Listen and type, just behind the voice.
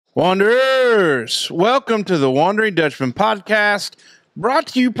Wanderers, welcome to the Wondering Dutchmen podcast, brought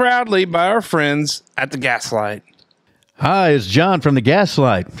to you proudly by our friends at the Gaslight. Hi, it's John from the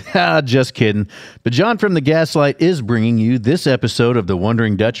Gaslight. Just kidding. But John from the Gaslight is bringing you this episode of the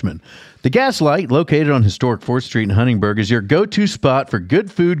Wondering Dutchman. The Gaslight, located on historic 4th Street in Huntingburg, is your go-to spot for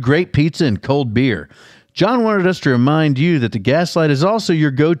good food, great pizza, and cold beer. John wanted us to remind you that the Gaslight is also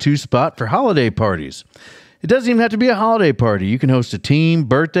your go-to spot for holiday parties. It doesn't even have to be a holiday party. You can host a team,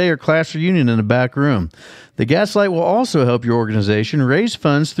 birthday, or class reunion in the back room. The Gaslight will also help your organization raise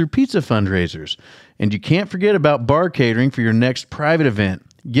funds through pizza fundraisers. And you can't forget about bar catering for your next private event.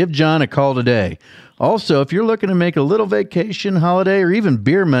 Give John a call today. Also, if you're looking to make a little vacation, holiday, or even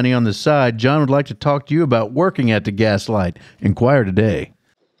beer money on the side, John would like to talk to you about working at the Gaslight. Inquire today.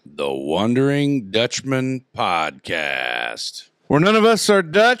 The Wondering Dutchman podcast. Where none of us are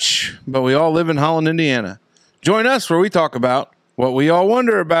Dutch, but we all live in Holland, Indiana. Join us where we talk about what we all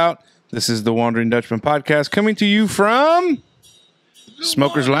wonder about. This is the Wondering Dutchman podcast, coming to you from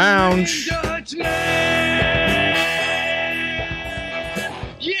Smoker's Lounge.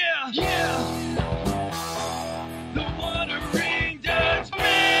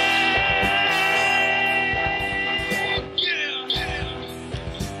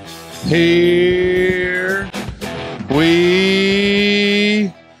 Here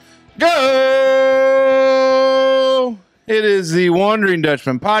we go. It is the Wondering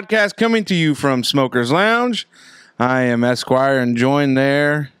Dutchman podcast coming to you from Smoker's Lounge. I am Esquire and joined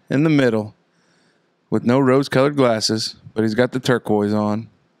there in the middle with no rose-colored glasses, but he's got the turquoise on.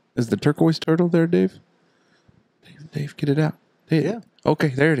 Is the turquoise turtle there, Dave? Dave, get it out. Dave. Yeah. Okay,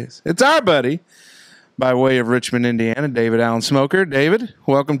 there it is. It's our buddy, by way of Richmond, Indiana, David Allen Smoker. David,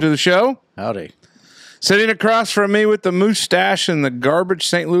 welcome to the show. Howdy. Sitting across from me with the mustache and the garbage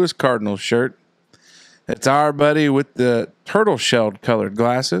St. Louis Cardinals shirt, it's our buddy with the turtle-shelled colored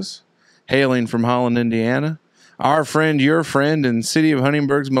glasses, hailing from Holland, Indiana. Our friend, your friend, and City of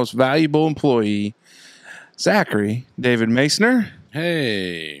Huntingburg's most valuable employee, Zachary David Masoner.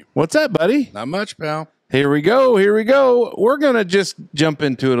 Hey. What's up, buddy? Not much, pal. Here we go. We're going to just jump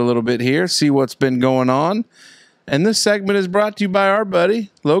into it a little bit here, see what's been going on. And this segment is brought to you by our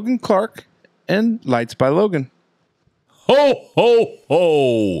buddy, Logan Clark, and Lights by Logan. Ho, ho,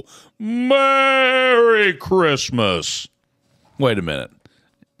 ho. Merry Christmas. Wait a minute.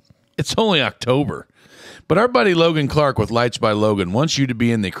 It's only October. But our buddy Logan Clark with Lights by Logan wants you to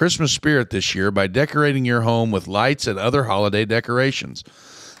be in the Christmas spirit this year by decorating your home with lights and other holiday decorations.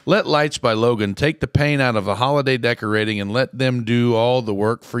 Let Lights by Logan take the pain out of the holiday decorating and let them do all the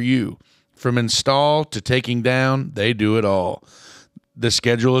work for you. From install to taking down, they do it all. The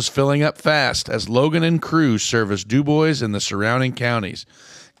schedule is filling up fast as Logan and crew service DuBois and the surrounding counties.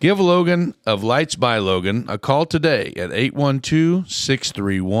 Give Logan of Lights by Logan a call today at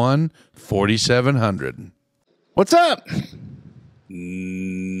 812-631-4700. What's up?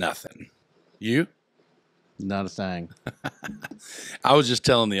 Nothing. You? Not a thing. I was just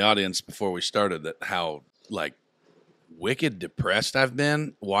telling the audience before we started that how, wicked depressed I've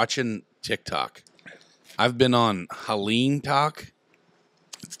been watching TikTok. I've been on Helene Talk.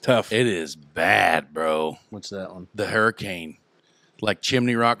 It's tough. It is bad, bro. What's that one? The hurricane. Like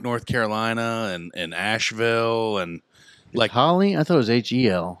Chimney Rock, North Carolina, and Asheville, and like Holly? I thought it was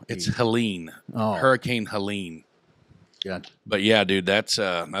H-E-L. it's Helene. Oh. Hurricane Helene. Gotcha. But yeah, dude, that's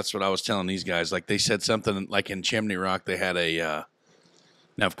what I was telling these guys. Like they said something like in Chimney Rock, they had a.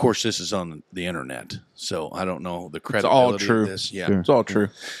 Now, of course, this is on the internet, so I don't know the credibility it's all true. of this. Yeah, Sure. It's all true.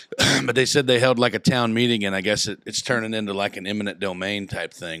 But they said they held like a town meeting, and I guess it's turning into like an eminent domain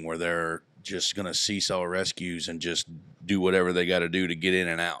type thing where they're just going to cease all rescues and just do whatever they got to do to get in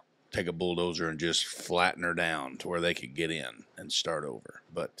and out. Take a bulldozer and just flatten her down to where they could get in and start over.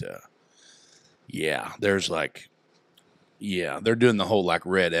 But yeah, there's they're doing the whole like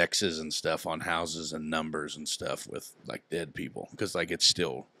red X's and stuff on houses and numbers and stuff with like dead people because like it's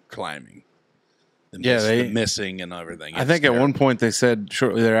still climbing. The missing and everything. I think at one point they said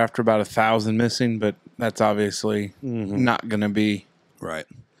shortly thereafter about 1,000 missing, but that's obviously not going to be right.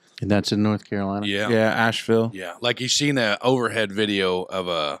 And that's in North Carolina? Yeah. Yeah, Asheville. Yeah. Like you've seen an overhead video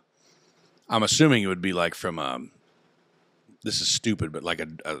of I'm assuming it would be like from this is stupid, but like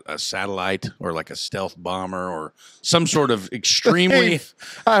a satellite or like a stealth bomber or some sort of extremely.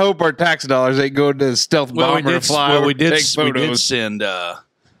 I hope our tax dollars ain't going to stealth bomber to fly. We did send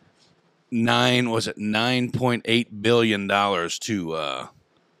 $9.8 billion to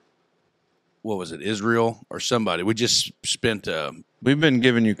what was it, Israel or somebody. We just spent we've been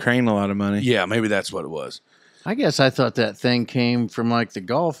giving Ukraine a lot of money. Yeah, maybe that's what it was. I guess I thought that thing came from like the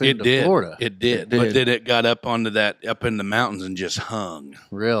Gulf into Florida. It did. But then it got up onto up in the mountains and just hung.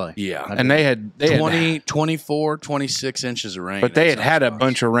 Really? Yeah. And they had 24, 26 inches of rain. But they had a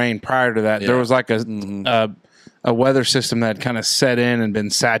bunch of rain prior to that. Yeah. There was like a weather system that kind of set in and been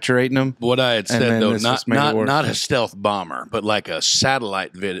saturating them. What I had said, though, not a a stealth bomber, but like a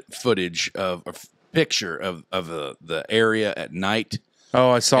satellite footage of a picture of the area at night. Oh,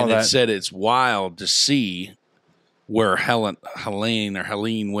 I saw that. It said it's wild to see where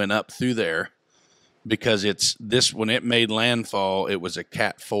Helene went up through there, because when it made landfall, it was a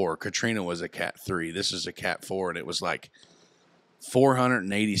Cat 4. Katrina was a Cat 3. This is a Cat 4, and it was like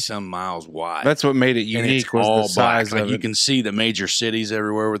 480 some miles wide. That's what made it unique. Was all the size black. of You it. can see the major cities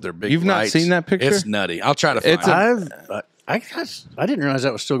everywhere with their big You've lights. not seen that picture? It's nutty. I'll try to find it. I didn't realize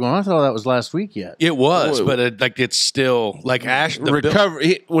that was still going on. I thought that was last week yet. It was, but it's still like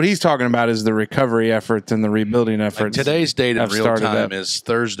recovery. What he's talking about is the recovery efforts and the rebuilding efforts. Today's date in real time up. is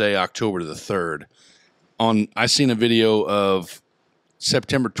Thursday, October the 3rd. I seen a video of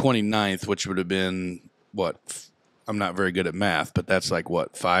September 29th, which would have been what? I'm not very good at math, but that's like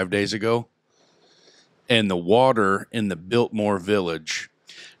what, 5 days ago. And the water in the Biltmore Village.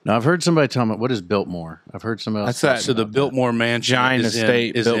 Now, I've heard somebody tell me, what is Biltmore? I've heard somebody else. So the Biltmore Mansion giant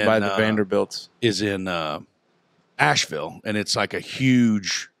estate built by the Vanderbilts is in Asheville, and it's like a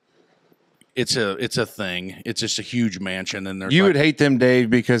huge. It's a thing. It's just a huge mansion, and there's. You would hate them,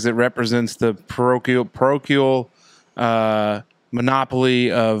 Dave, because it represents the parochial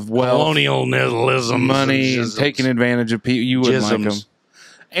monopoly of wealth, colonialism, money, and taking advantage of people. You wouldn't like them.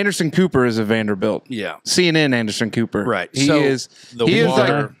 Anderson Cooper is a Vanderbilt. Yeah. CNN Anderson Cooper. Right. He so is. He is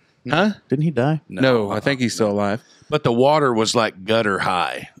like, huh? Didn't he die? No, I think he's still alive. But the water was like gutter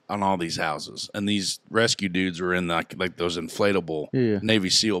high on all these houses. And these rescue dudes were in like those inflatable Navy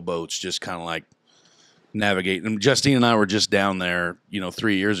SEAL boats, just kind of like navigating. And Justine and I were just down there,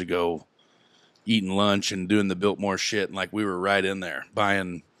 3 years ago, eating lunch and doing the Biltmore shit. And like we were right in there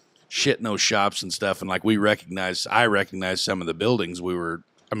buying shit in those shops and stuff. And like I recognized some of the buildings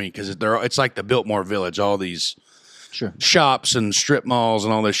because it's like the Biltmore Village, all these shops and strip malls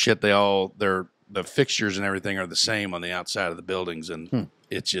and all this shit. The fixtures and everything are the same on the outside of the buildings, and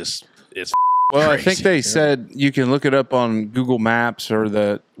it's well, crazy. I think they said you can look it up on Google Maps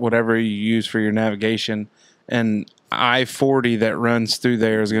or whatever you use for your navigation, and I-40 that runs through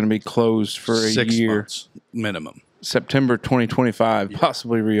there is going to be closed for a 6 year months minimum. September 2025,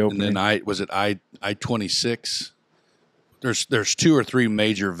 possibly reopening. And then I-26. There's 2 or 3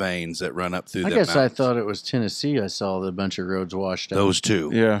 major veins that run up through. I guess I thought it was Tennessee. I saw a bunch of roads washed out. Those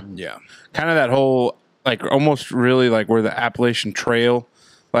 2. Yeah. Kind of that whole almost really like where the Appalachian Trail,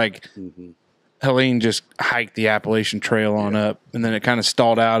 Helene just hiked the Appalachian Trail on up, and then it kind of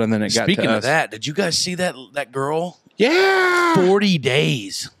stalled out, and then it got to us. Speaking of that, did you guys see that girl? Yeah. 40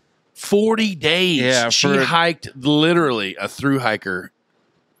 days. 40 days. Yeah, she hiked literally. A through hiker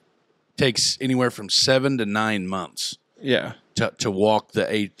takes anywhere from 7 to 9 months. Yeah. To walk the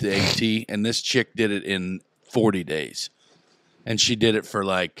AT, and this chick did it in 40 days, and she did it for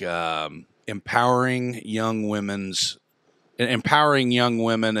empowering young women, and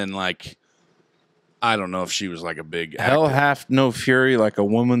I don't know if she was like a big hell actor. hath no fury like a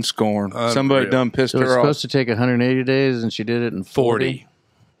woman scorned. Somebody done pissed So it's her off. supposed to take 180 days, and she did it in 40.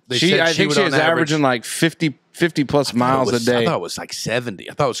 They I said think she was averaging like 50 plus miles a day. I thought it was like 70.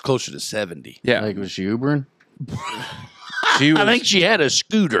 I thought it was closer to 70. Yeah. Was she Ubering? I think she had a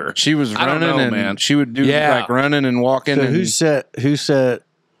scooter. She was running, man. She would do running and walking. So and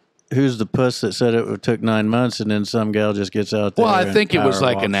who's the puss that said it took 9 months, and then some gal just gets out there? Well, I think it was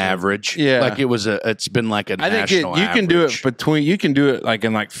like an walks average. Yeah. Like it's been like a national you can do it average. you can do it like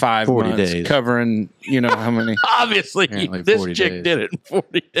in like 5 40 months, days. covering how many. Obviously, Apparently this 40 chick days. did it in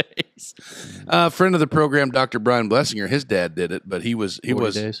 40 days. Friend of the program, Dr. Brian Blessinger, his dad did it, but he was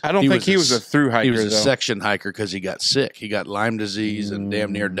 40 days? I don't think he was a through hiker. He was a though. section hiker because he got sick. He got Lyme disease and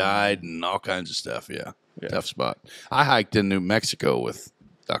damn near died and all kinds of stuff. Yeah. Tough spot. I hiked in New Mexico with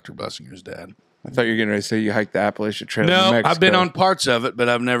Dr. Blessinger's dad. I thought you were getting ready to say you hiked the Appalachian Trail. in No, New Mexico. I've been on parts of it, but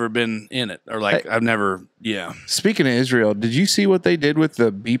I've never been in it. Or I've never, Speaking of Israel, did you see what they did with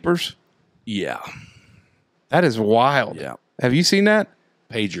the beepers? Yeah. That is wild. Yeah. Have you seen that?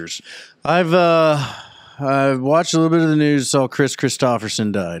 Pagers. I've watched a little bit of the news. Saw Chris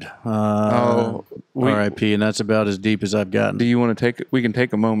Christopherson died. R.I.P. And that's about as deep as I've gotten. Do you want to take? We can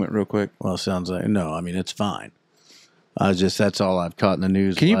take a moment real quick. Well, it sounds like no. I mean, it's fine. That's all I've caught in the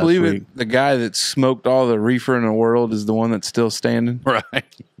news. Can you believe week. it? The guy that smoked all the reefer in the world is the one that's still standing. Right.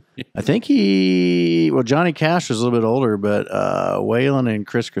 I think Johnny Cash was a little bit older, but Waylon and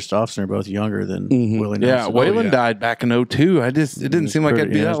Chris Christopherson are both younger than Willie Nelson. Waylon died back in 2002. It didn't seem like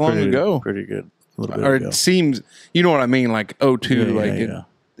it'd be that long ago. Pretty good. A little bit Or ago. it seems, you know what I mean, like 2002,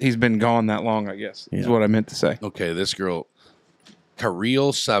 he's been gone that long, I guess, is what I meant to say. Okay, this girl,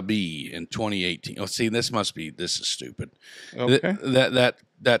 Kareel Sabi in 2018. Oh, see, this is stupid. Okay.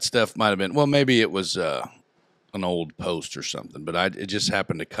 That stuff might have been, well, maybe it was an old post or something, but it just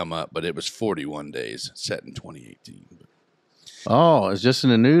happened to come up, but it was 41 days set in 2018. Oh, it's just in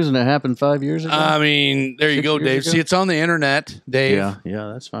the news and it happened 5 years ago? I mean, there you go, Dave. See, it's on the internet, Dave. Yeah,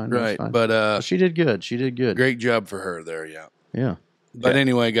 that's fine. Right, that's fine. but she did good. She did good. Great job for her there, yeah. Yeah. But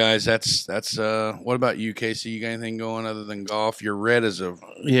anyway, guys, that's what about you, Casey? You got anything going other than golf? You're red as a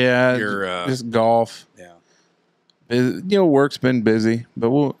just golf. Yeah. Work's been busy, but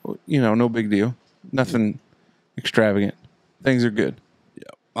no big deal. Nothing extravagant. Things are good. Yeah,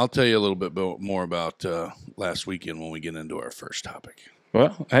 I'll tell you a little bit more about last weekend when we get into our first topic.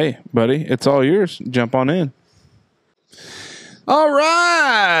 Well, hey, buddy, it's all yours. Jump on in. All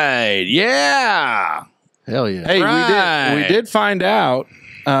right, yeah. Hell yeah. Hey, we did find out,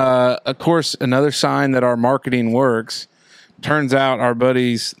 of course, another sign that our marketing works. Turns out our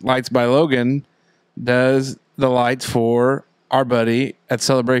buddy's Lights by Logan does the lights for our buddy at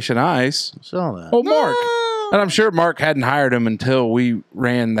Celebration Ice. Saw that. Oh, Mark. And I'm sure Mark hadn't hired him until we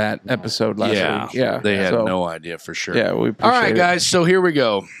ran that episode last week. Yeah. They had no idea for sure. Yeah, we appreciate All right, it. guys, so here we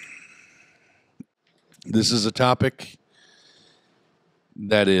go. This is a topic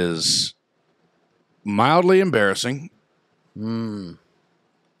that is mildly embarrassing. Are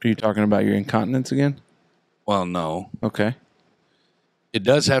you talking about your incontinence again? Well, no. Okay. It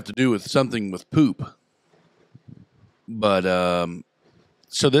does have to do with something with poop. But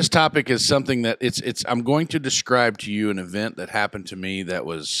so this topic is something that I'm going to describe to you an event that happened to me that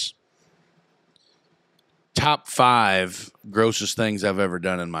was top 5 grossest things I've ever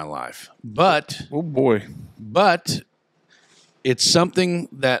done in my life. But Oh, boy. It's something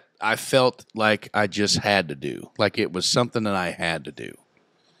that I felt like I just had to do. Like it was something that I had to do.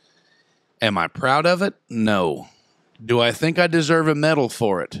 Am I proud of it? No. Do I think I deserve a medal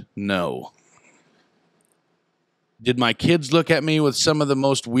for it? No. Did my kids look at me with some of the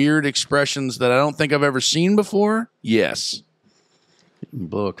most weird expressions that I don't think I've ever seen before? Yes. You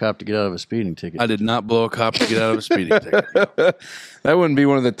blow a cop to get out of a speeding ticket. I did not blow a cop to get out of a speeding ticket. That wouldn't be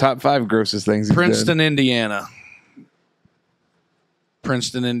one of the top 5 grossest things you've Princeton, done. Indiana.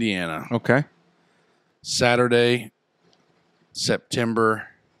 Princeton, Indiana. Okay. Saturday, September,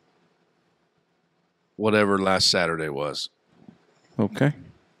 whatever last Saturday was. Okay.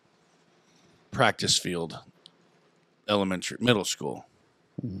 Practice field, middle school.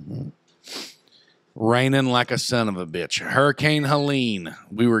 Raining like a son of a bitch. Hurricane Helene.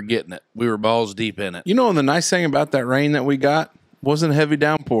 We were getting it. We were balls deep in it. You know, and the nice thing about that rain that we got wasn't a heavy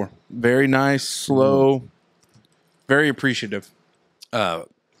downpour. Very nice, slow, very appreciative.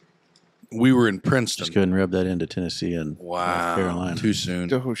 We were in Princeton. Just go ahead and rub that into Tennessee and North Carolina. Too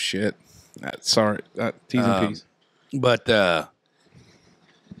soon. Oh, shit. Sorry. T's and P's. But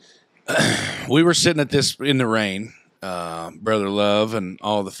we were sitting in the rain, Brother Love and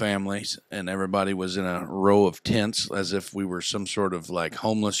all the families, and everybody was in a row of tents as if we were some sort of like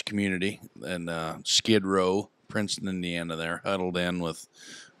homeless community in Skid Row, Princeton, Indiana there, huddled in with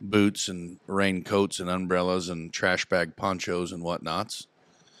boots and raincoats and umbrellas and trash bag ponchos and whatnots.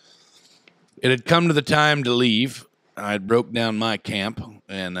 It had come to the time to leave. I had broke down my camp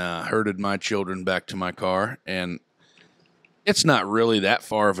and herded my children back to my car, and it's not really that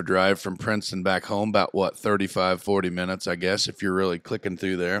far of a drive from Princeton back home, about, 35, 40 minutes, I guess, if you're really clicking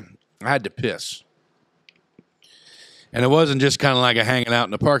through there. I had to piss. And it wasn't just kind of like a hanging out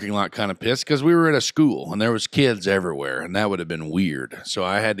in the parking lot kind of piss, because we were at a school, and there was kids everywhere, and that would have been weird. So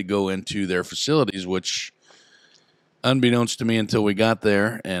I had to go into their facilities, which, unbeknownst to me until we got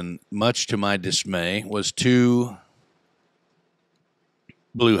there, and much to my dismay, was 2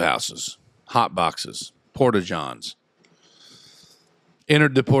 blue houses, hot boxes, porta-johns.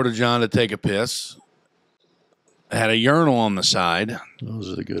 Entered the porta-john to take a piss. Had a urinal on the side.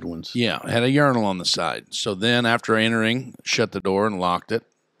 Those are the good ones. Yeah, had a urinal on the side. So then after entering, shut the door and locked it.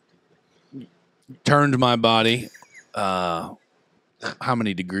 Turned my body, how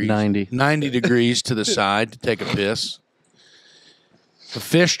many degrees? 90. 90 degrees to the side to take a piss.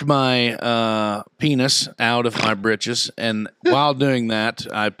 Fished my penis out of my britches, and while doing that,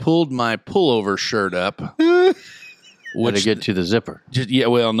 I pulled my pullover shirt up. Had to get to the zipper.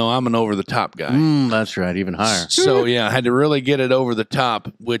 No, I'm an over-the-top guy. That's right, even higher. So, yeah, I had to really get it over the top,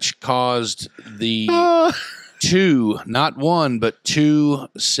 which caused the two, not one, but two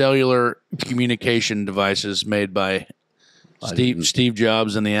cellular communication devices made by Steve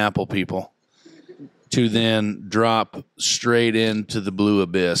Jobs and the Apple people to then drop straight into the blue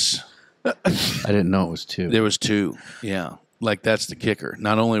abyss. I didn't know it was two. There was two. Yeah. Like, that's the kicker.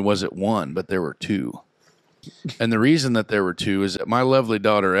 Not only was it one, but there were two. And the reason that there were two is that my lovely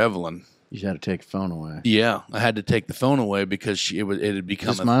daughter, Evelyn. You had to take the phone away. Yeah. I had to take the phone away because it had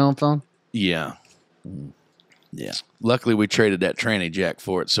become. Is this my own phone? Yeah. Yeah. Luckily, we traded that tranny jack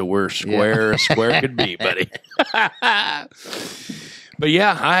for it, so we're square as square could be, buddy. But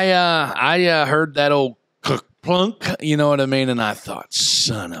yeah, I heard that old plunk, you know what I mean? And I thought,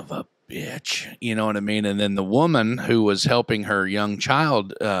 son of a bitch, you know what I mean? And then the woman who was helping her young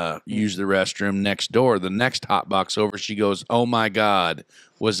child use the restroom next door, the next hot box over, she goes, "Oh my God,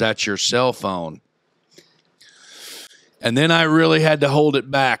 was that your cell phone?" And then I really had to hold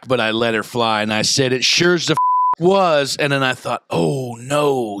it back, but I let her fly. And I said, "It sure as the was." And then I thought, oh,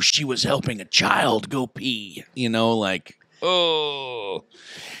 no, she was helping a child go pee. You know, like, oh.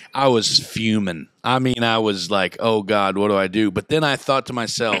 I was fuming. I mean, I was like, oh, God, what do I do? But then I thought to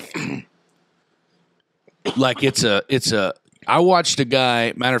myself, like, I watched a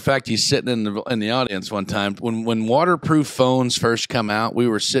guy, matter of fact, he's sitting in the audience one time. When waterproof phones first come out, we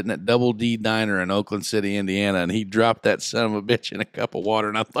were sitting at Double D Diner in Oakland City, Indiana, and he dropped that son of a bitch in a cup of water,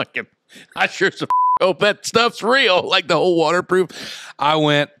 and I'm thinking, I sure as hope that stuff's real, like the whole waterproof. I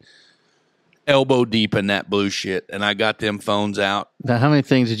went elbow deep in that blue shit, and I got them phones out. Now, how many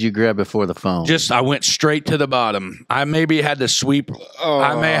things did you grab before the phone? I went straight to the bottom. I maybe had to sweep.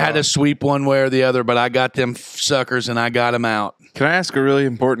 I may have had to sweep one way or the other, but I got them suckers, and I got them out. Can I ask a really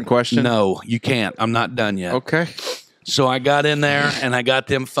important question? No, you can't. I'm not done yet. Okay. So I got in there, and I got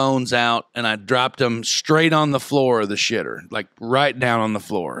them phones out, and I dropped them straight on the floor of the shitter, like right down on the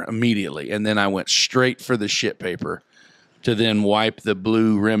floor immediately. And then I went straight for the shit paper to then wipe the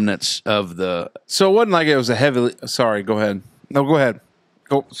blue remnants of the... So it wasn't like it was a heavily... Sorry, go ahead. No, go ahead.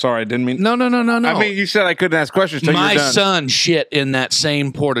 Oh, sorry, I didn't mean... No. I mean, you said I couldn't ask questions till My you're done. son shit in that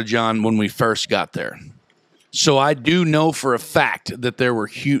same porta-john when we first got there. So I do know for a fact that there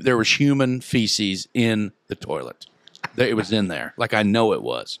was human feces in the toilet. It was in there. Like, I know it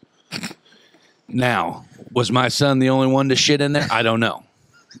was. Now, was my son the only one to shit in there? I don't know.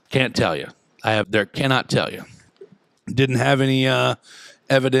 Can't tell you. Cannot tell you. Didn't have any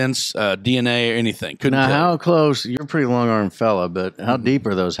evidence, DNA or anything. Couldn't now, tell how you. close? You're a pretty long-armed fella, but how deep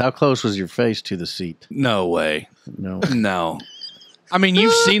are those? How close was your face to the seat? No way. No. I mean,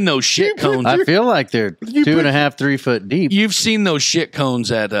 you've seen those shit cones. I feel like they're 2.5, 3 foot deep. You've seen those shit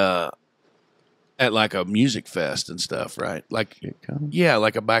cones at like a music fest and stuff, right? Like, yeah,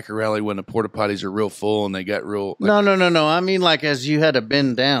 like a biker rally when the porta potties are real full and they got real. Like, No. I mean, like as you had to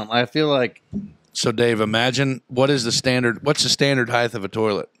bend down. I feel like. So, Dave, imagine what's the standard height of a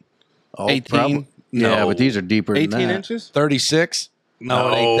toilet? 18. Yeah, but these are deeper than 18 that. inches? 36? No,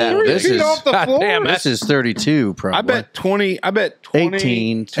 it ain't that. 3 This feet is- off the God floor? damn, This is 32, probably. I bet 20.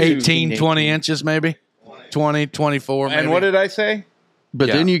 18. 18, 20 inches, maybe? 20, 24, maybe. And what did I say? But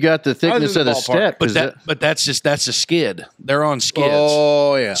Yeah. then you got the thickness in of the the ballpark. step. But that's a skid. They're on skids.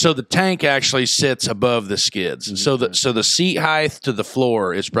 Oh, yeah. So the tank actually sits above the skids. And so the seat height to the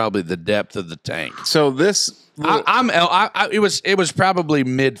floor is probably the depth of the tank. So this... It was probably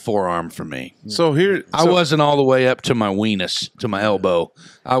mid forearm for me. So here... I wasn't all the way up to my weenus, to my elbow.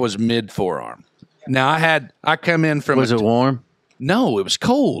 I was mid forearm. Now I come in from... Was it warm? No, it was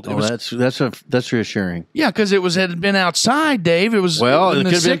cold. It Oh, was, that's reassuring. yeah, because it had been outside, Dave. It was Well, in it the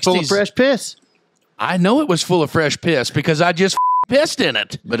could have been full of 60s. fresh piss. I know it was full of fresh piss because I just pissed in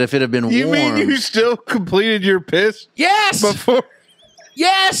it. But if it had been You warm, mean you still completed your piss Yes. before...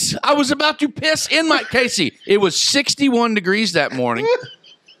 Yes, I was about to piss in my Casey. It was 61 degrees that morning.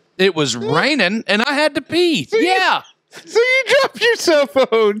 It was raining, and I had to pee. Yeah. So you dropped your cell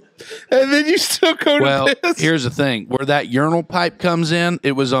phone, and then you still go to Well, piss? here's the thing. Where that urinal pipe comes in,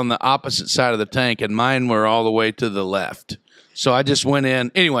 it was on the opposite side of the tank, and mine were all the way to the left. So I just went in.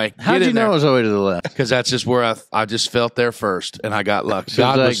 Anyway, how'd you know it was all the way to the left? Because that's just where I just felt there first, and I got lucky. So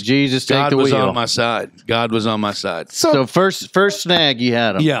it's like, Jesus, take God the was wheel. on my side. God was on my side. So first snag, you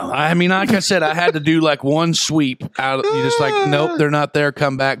had them. Yeah, I mean, like I said, I had to do like one sweep out. You just like, nope, they're not there.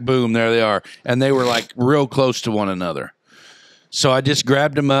 Come back, boom, there they are, and they were like real close to one another. So I just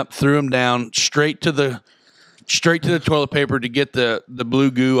grabbed them up, threw them down, straight to the toilet paper to get the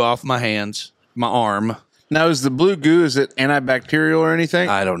blue goo off my hands, my arm, Now, is the blue goo, is it antibacterial or anything?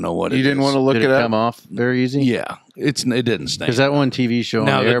 I don't know what you it didn't is. want to look Did it it up? come off very easy? Yeah, it didn't stink. Because that one TV show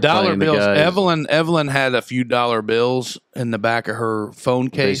Now on the dollar airplane, bills. guys, Evelyn had a few dollar bills in the back of her phone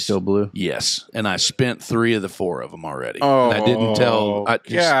they case. still blue. Yes, and I spent 3 of the 4 of them already. Oh, and I didn't tell.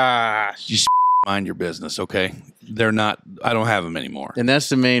 gosh. Just mind your business, okay? They're not. I don't have them anymore. And that's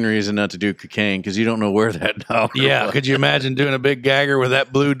the main reason not to do cocaine, because you don't know where that dollar Yeah, was. could you imagine doing a big gagger with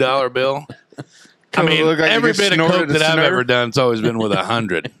that blue dollar bill? I mean, look like you every just bit of snorted coke a that I've snort. ever done, it's always been with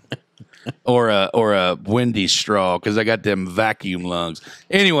 100 or a windy straw because I got them vacuum lungs.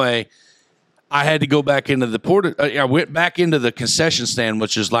 Anyway, I had to go back into the I went back into the concession stand,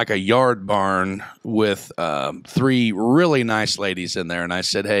 which is like a yard barn with 3 really nice ladies in there, and I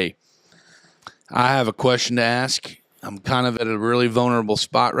said, "Hey, I have a question to ask. I'm kind of at a really vulnerable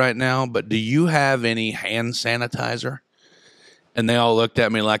spot right now, but do you have any hand sanitizer?" And they all looked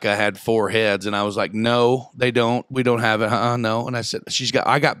at me like I had 4 heads, and I was like, "No, they don't. We don't have it. No." And I said,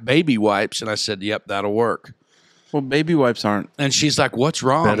 I got baby wipes," and I said, "Yep, that'll work." Well, baby wipes aren't. And she's like, "What's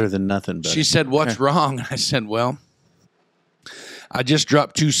wrong?" Better than nothing. Buddy. She said, "What's wrong?" And I said, "Well, I just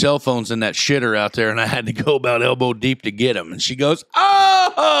dropped 2 cell phones in that shitter out there, and I had to go about elbow deep to get them." And she goes,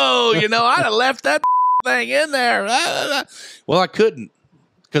 "Oh, I'd have left that thing in there." Well, I couldn't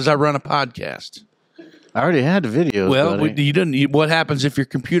because I run a podcast. I already had the videos. Well, buddy. you didn't. What happens if your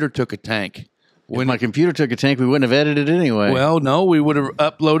computer took a tank? When my computer took a tank, we wouldn't have edited it anyway. Well, no, we would have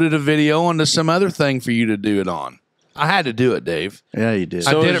uploaded a video onto some other thing for you to do it on. I had to do it, Dave. yeah, you did.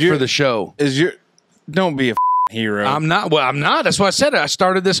 I So did is it your- for the show. Don't be a hero. I'm not. Well, I'm not. That's why I said it. I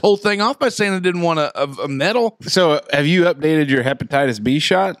started this whole thing off by saying I didn't want a medal. So, have you updated your hepatitis B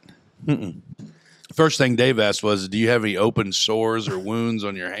shot? First thing Dave asked was, "Do you have any open sores or wounds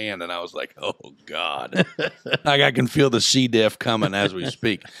on your hand?" And I was like, "Oh God!" Like I can feel the C. diff coming as we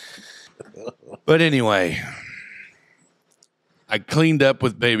speak. But anyway, I cleaned up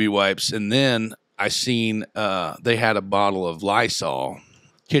with baby wipes, and then I seen they had a bottle of Lysol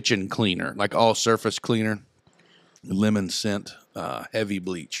kitchen cleaner, like all surface cleaner, lemon scent, heavy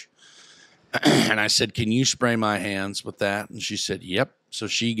bleach. And I said, "Can you spray my hands with that?" And she said, "Yep." So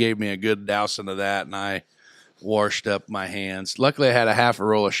she gave me a good dousing of that, and I washed up my hands. Luckily, I had a half a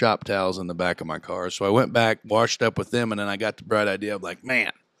roll of shop towels in the back of my car. So I went back, washed up with them, and then I got the bright idea. I'm like,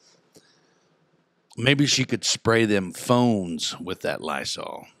 man, maybe she could spray them phones with that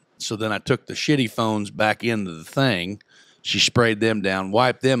Lysol. So then I took the shitty phones back into the thing. She sprayed them down,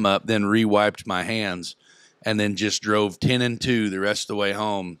 wiped them up, then re-wiped my hands, and then just drove 10 and 2 the rest of the way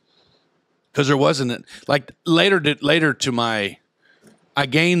home. Because there wasn't, like, later to my... I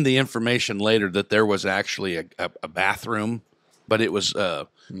gained the information later that there was actually a bathroom, but it was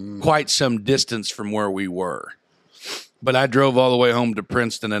quite some distance from where we were. But I drove all the way home to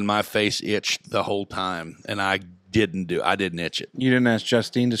Princeton, and my face itched the whole time, and I didn't itch it. You didn't ask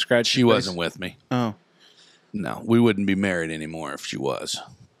Justine to scratch. She wasn't with me. Oh, No, we wouldn't be married anymore if she was.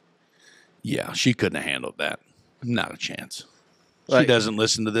 Yeah, she couldn't have handled that. Not a chance. She Like- doesn't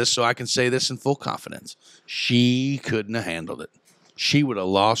listen to this, so I can say this in full confidence. She couldn't have handled it. She would have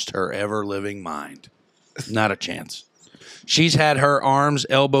lost her ever-living mind. Not a chance. She's had her arms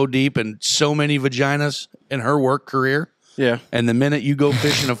elbow deep in so many vaginas in her work career. yeah. And the minute you go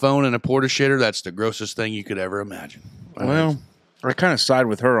fishing a phone in a porta shitter, that's the grossest thing you could ever imagine. Well, I kind of side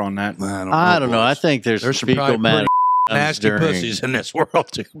with her on that. I don't know. I think there's There's some fecal probably matter. nasty pussies in this world,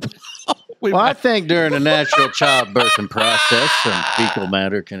 too. Well, I think during the natural childbirthing process, some fecal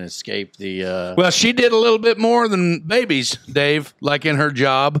matter can escape the. Well, she did a little bit more than babies, Dave, like in her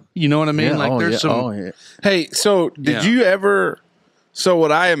job. You know what I mean? yeah, Like there's some. Oh, yeah. Hey, so did Yeah. you ever? So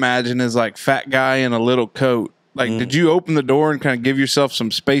what I imagine is like fat guy in a little coat. Like, did you open the door and kind of give yourself some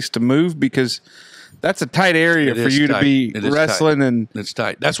space to move, because that's a tight area It for is you tight. to be It is wrestling tight. and. It's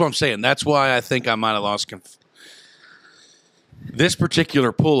tight. That's what I'm saying. That's why I think I might have lost. This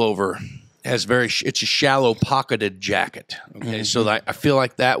particular pullover has it's a shallow pocketed jacket. Okay, so I feel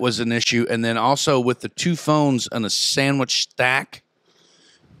like that was an issue, and then also with the 2 phones on a sandwich stack,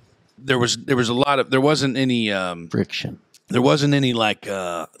 there was a lot of there wasn't any Friction. there wasn't any like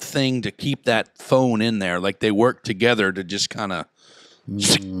thing to keep that phone in there. Like they worked together to just kind of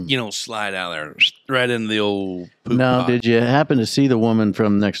slide out there right into the old poop Now, pot. did you happen to see the woman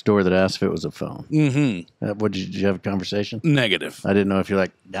from next door that asked if it was a phone? Mm-hmm. Did you have a conversation? Negative. I didn't know if you're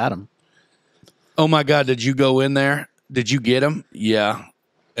like, got him. Oh my God! Did you go in there? Did you get him? Yeah.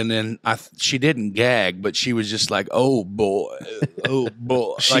 And then she didn't gag, but she was just like, "Oh boy, oh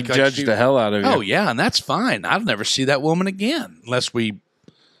boy." She judged the hell out of you. Oh yeah, and that's fine. I'll never see that woman again unless we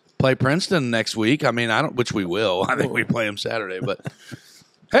play Princeton next week. I mean, which we will. I think we play them Saturday, but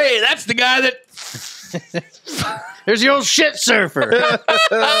Hey, that's the guy that. There's the old shit surfer.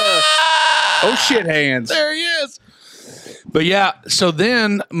 Oh, shit hands. There he is. But yeah, so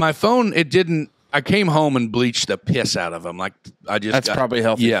then my phone, it didn't. I came home and bleached the piss out of them. Like I just That's probably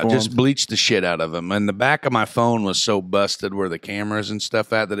healthy. Yeah, for just him. bleached the shit out of them. And the back of my phone was so busted where the cameras and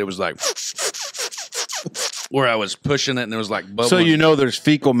stuff at that it was like where I was pushing it and it was like bubbling. So you know there's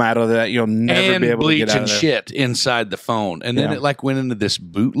fecal matter that you'll never and be able to bleach get out and of there. shit inside the phone. And then Yeah. it like went into this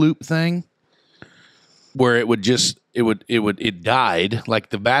boot loop thing where it would just it died, like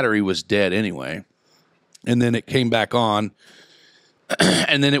the battery was dead anyway. And then it came back on.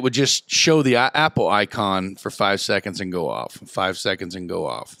 And then it would just show the Apple icon for 5 seconds and go off, 5 seconds and go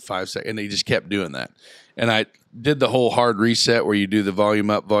off, 5 seconds. And they just kept doing that. And I did the whole hard reset where you do the volume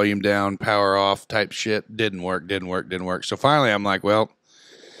up, volume down, power off type shit. Didn't work. So finally I'm like, well,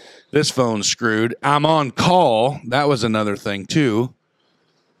 this phone's screwed. I'm on call. That was another thing too.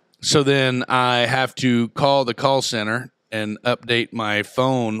 So then I have to call the call center and update my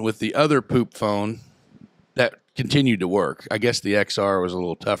phone with the other poop phone that continued to work. I guess the XR was a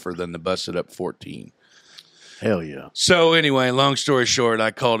little tougher than the busted up 14. Hell yeah. So anyway, long story short,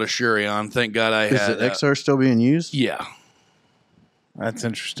 I called Assurion. Thank God I Is had the XR still being used? yeah. That's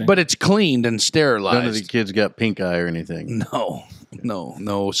interesting. But it's cleaned and None of the sterilized. kids got pink eye or anything.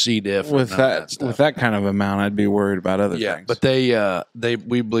 No C diff or with none of that stuff. with that kind of amount, I'd be worried about other Yeah, things. but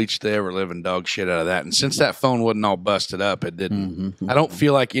we bleached the ever living dog shit out of that, and since that phone wasn't all busted up, it didn't. I don't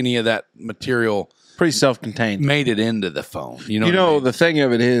feel like any of that material pretty self-contained. made it into the phone. You know, You what I know, mean? the thing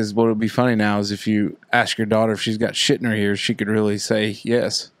of it is, what would be funny now is if you ask your daughter if she's got shit in her ears, she could really say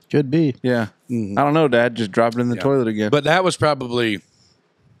yes. Could be. Yeah. I don't know, Dad. Just drop it in the toilet again. But that was probably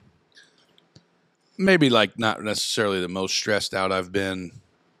maybe like not necessarily the most stressed out I've been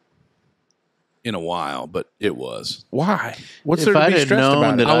in a while, but it was. why? What's If there to I be had stressed known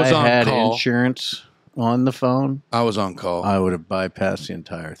about that it? I was I on had call. insurance on the phone, I was on call. I would have bypassed the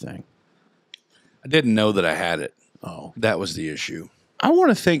entire thing. I didn't know that I had it. Oh. That was the issue. I want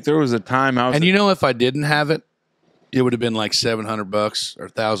to think there was a time I was. And you know, if I didn't have it, it would have been like $700 or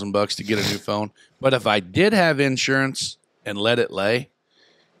 $1,000 to get a new phone. But if I did have insurance and let it lay,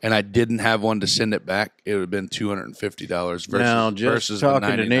 and I didn't have one to send it back, it would have been $250 versus Now, just versus the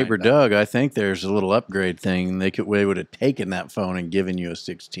talking to neighbor $99. Doug, I think there's a little upgrade thing. They would have taken that phone and given you a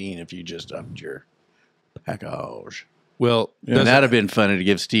 16 if you just upped your package. Well, And doesn't, that'd have been funny to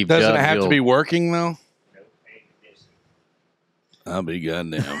give Steve doesn't Jobs it have the to be old- working though? I'll be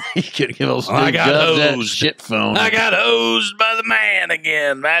goddamn. You could give old Steve I got Jobs that hosed. shit phone. I got hosed by the man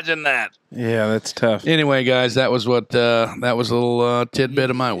again. Imagine that. Yeah, that's tough. Anyway, guys, that was what that was a little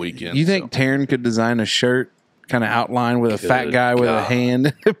tidbit of my weekend. You think Taryn could design a shirt kind of outline with a fat Good guy with a God. hand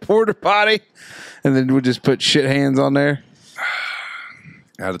in a porta potty, and then we'll just put shit hands on there?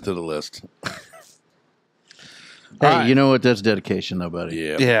 Add it to the list. Hey, All right. you know what? That's dedication, though, buddy.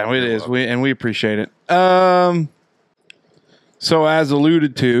 Yeah, Yeah, it is. We appreciate it. So as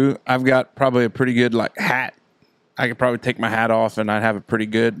alluded to, I've got probably a pretty good like hat. I could probably take my hat off and I'd have a pretty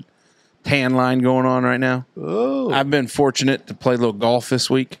good tan line going on right now. Oh. I've been fortunate to play a little golf this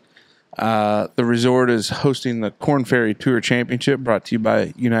week. The resort is hosting the Corn Ferry Tour Championship, brought to you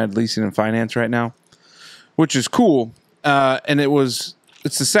by United Leasing and Finance right now, which is cool. And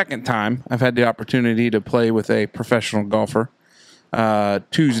it's the second time I've had the opportunity to play with a professional golfer.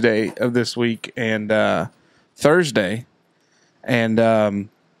 Tuesday of this week and Thursday. And the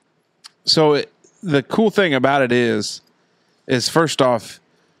cool thing about it is first off,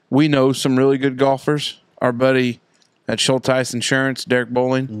 we know some really good golfers. Our buddy at Schulteis Insurance, Derek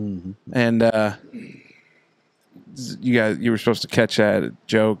Bowling, and you were supposed to catch that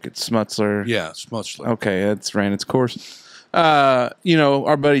joke. It's Smutzler. Yeah, it's much like Okay, that's ran its course.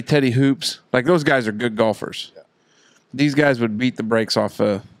 Our buddy Teddy Hoops, like those guys are good golfers. These guys would beat the brakes off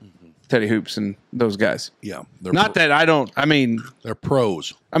of Teddy Hoops and those guys. yeah. Not that I don't. I mean, they're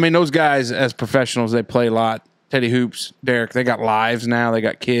pros. those guys as professionals, they play a lot. Teddy Hoops, Derek, they got lives now. They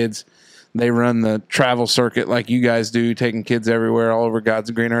got kids. They run the travel circuit like you guys do, taking kids everywhere, all over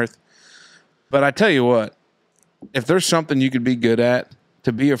God's green earth. But I tell you what, if there's something you could be good at,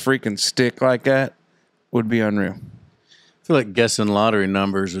 to be a freaking stick like that would be unreal. I feel like guessing lottery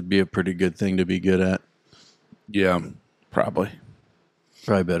numbers would be a pretty good thing to be good at. Yeah, Probably.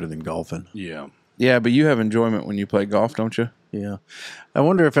 Probably better than golfing. yeah. Yeah, but you have enjoyment when you play golf, don't you? Yeah. I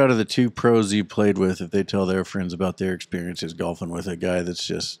wonder if out of the two pros you played with, if they tell their friends about their experiences golfing with a guy that's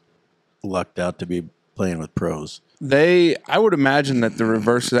just lucked out to be playing with pros. I would imagine that the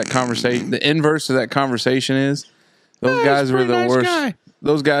reverse of that conversation, the inverse of that conversation is those guys were the worst.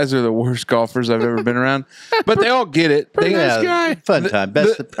 Those guys are the worst golfers I've ever been around, but they all get it. Nice guy. Fun time.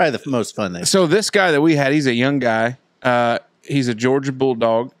 Probably the most fun thing. So this guy that we had, he's a young guy. He's a Georgia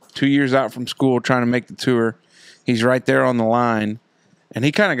Bulldog, 2 years out from school, trying to make the tour. He's right there on the line, and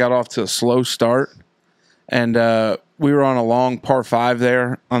he kind of got off to a slow start. And we were on a long par 5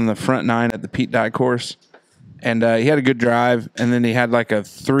 there on the front 9 at the Pete Dye course. And he had a good drive, and then he had like a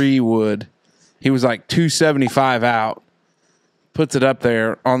 3-wood. He was like 275 out, puts it up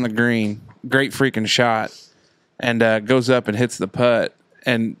there on the green. Great freaking shot. And goes up and hits the putt.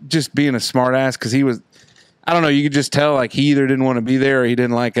 And just being a smart ass, because he was, I don't know, you could just tell like he either didn't want to be there or he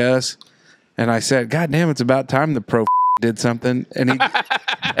didn't like us. And I said, God damn, it's about time the pro did something. And he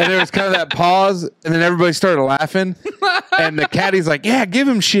and there was kind of that pause, and then everybody started laughing. And the caddy's like, yeah, give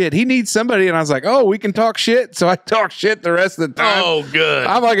him shit. He needs somebody. And I was like, oh, we can talk shit. So I talk shit the rest of the time. Oh, good.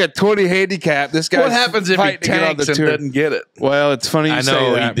 I'm like a 20 handicap. This guy. What happens if he tanks and doesn't get it? Well, it's funny you say that.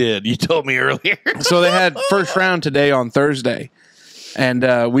 I know he did. You told me earlier. So they had first round today on Thursday.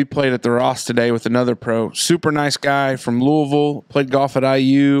 And we played at the Ross today with another pro. Super nice guy from Louisville. Played golf at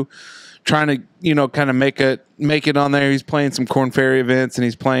IU. Trying to, kind of make it on there. He's playing some Corn Ferry events, and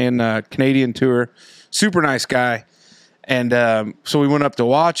he's playing Canadian Tour. Super nice guy. And so we went up to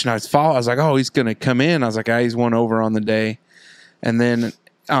watch, and I was like, oh, he's going to come in. I was like, he's 1 over on the day. And then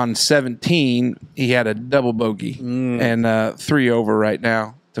on 17, he had a double bogey and 3 over right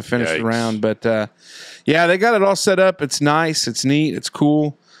now to finish the round. But, yeah, they got it all set up. It's nice. It's neat. It's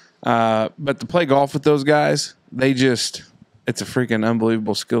cool. But to play golf with those guys, it's a freaking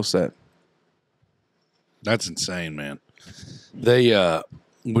unbelievable skill set. That's insane, man. They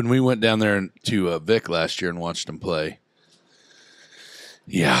when we went down there to Vic last year and watched them play,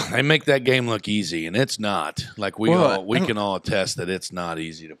 yeah, they make that game look easy, and it's not. Like we can all attest that it's not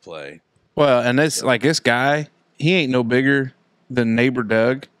easy to play. Well, and this guy, he ain't no bigger than neighbor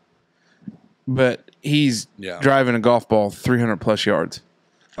Doug, but he's driving a golf ball 300 plus yards.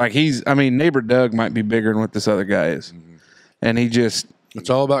 Like neighbor Doug might be bigger than what this other guy is, and he just. It's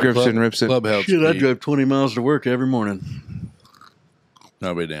all about grips and rips it. Club health. Shit, I drive 20 miles to work every morning.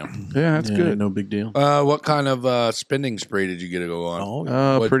 Nobody down. Yeah, that's good. No big deal. What kind of spending spree did you get to go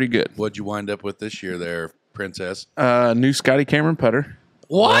on? Pretty good. What'd you wind up with this year there, Princess? New Scotty Cameron putter.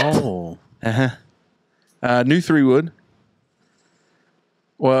 What? Oh. Uh-huh. New 3-wood.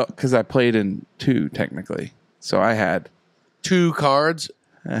 Well, because I played in 2 technically. So I had 2 cards?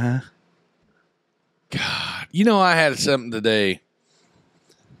 Uh-huh. God. I had something today.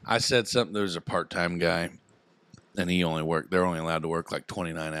 I said something. There was a part-time guy, and they're only allowed to work like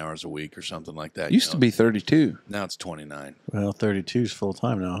 29 hours a week or something like that. Used to be 32. Now it's 29. Well, 32 is full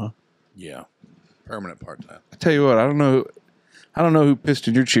time now, huh? Yeah. Permanent part-time. I tell you what, I don't know who pissed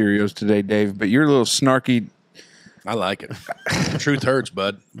in your Cheerios today, Dave, but you're a little snarky. I like it. Truth hurts,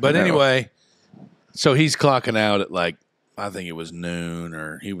 bud. But anyway, so he's clocking out at I think it was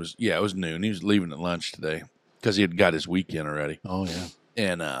noon, it was noon. He was leaving at lunch today because he had got his weekend already. Oh, yeah.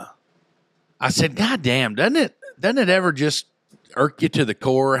 And I said, God damn, doesn't it ever just irk you to the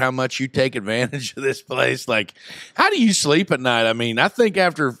core how much you take advantage of this place? Like, how do you sleep at night? I mean, I think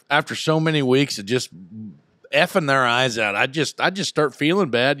after so many weeks of just effing their eyes out, I just start feeling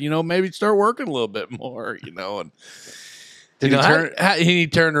bad, maybe start working a little bit more, and he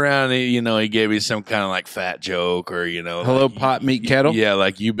turned around and he gave me some kind of fat joke or hello pot meat kettle. Yeah,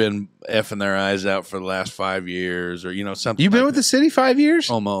 like you've been effing their eyes out for the last 5 years or something. You've been with the city 5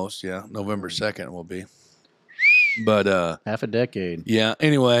 years? Almost, yeah. November 2nd will be. But half a decade. Yeah.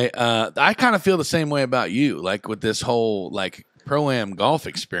 Anyway, I kind of feel the same way about you, like with this whole pro-am golf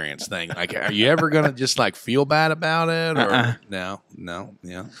experience thing. Like, are you ever gonna just feel bad about it or no,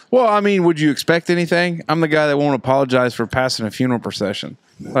 yeah? Well, I mean, would you expect anything? I'm the guy that won't apologize for passing a funeral procession.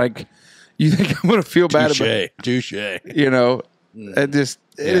 You think I'm gonna feel bad about it? Touche. It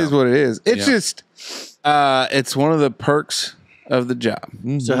is what it is. It's just it's one of the perks of the job.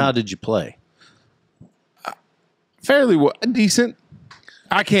 Mm-hmm. So how did you play? Fairly decent.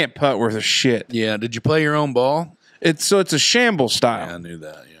 I can't putt worth a shit. Yeah. Did you play your own ball? It's a shamble style. Yeah, I knew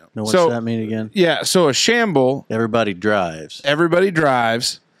that. Yeah. Now, what's that mean again? Yeah. So a shamble. Everybody drives,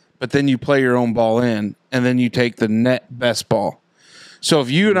 but then you play your own ball in, and then you take the net best ball. So if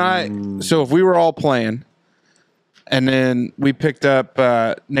you and if we were all playing, and then we picked up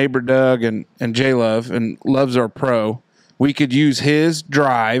neighbor Doug and J Love, and Love's our pro, we could use his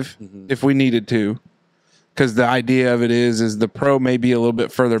drive if we needed to. Because the idea of it is the pro may be a little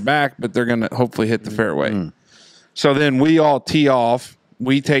bit further back, but they're going to hopefully hit the fairway. So then we all tee off.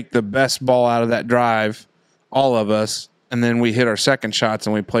 We take the best ball out of that drive, all of us, and then we hit our second shots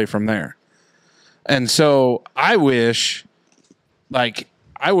and we play from there. And so I wish like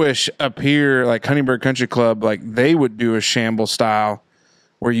I wish up here, like Huntingburg Country Club, like they would do a shamble style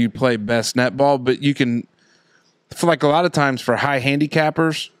where you play best netball, but you can, for like a lot of times for high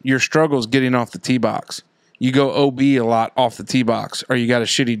handicappers, your struggle is getting off the tee box. You go OB a lot off the tee box, or you got a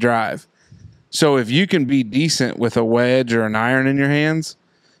shitty drive. So if you can be decent with a wedge or an iron in your hands,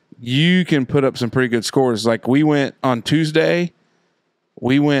 you can put up some pretty good scores. Like we went on Tuesday,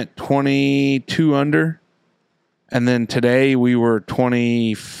 we went 22 under. And then today we were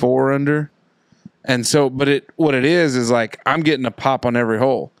 24 under. And so, but what it is like I'm getting a pop on every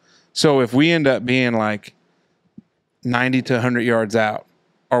hole. So if we end up being like 90 to 100 yards out,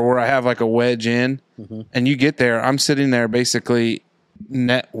 or where I have like a wedge in, and you get there, I'm sitting there basically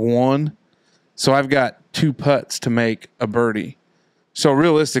net one. So I've got 2 putts to make a birdie. So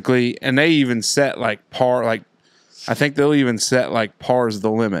realistically, and they even set like par, like I think they'll even set like par is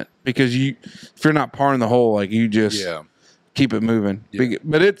the limit, because if you're not parring the hole, like you just keep it moving. Yeah.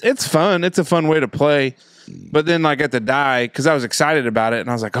 But it's fun. It's a fun way to play. But then like at the die, because I was excited about it, and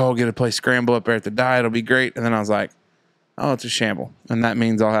I was like, oh, I'll get to play scramble up there at the die. It'll be great. And then I was like, oh, it's a shamble. And that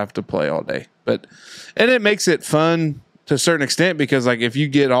means I'll have to play all day. And it makes it fun to a certain extent, because like if you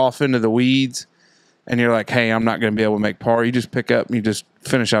get off into the weeds and you're like, hey, I'm not going to be able to make par, you just pick up and you just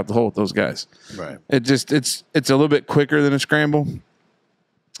finish out the hole with those guys. Right. It's a little bit quicker than a scramble,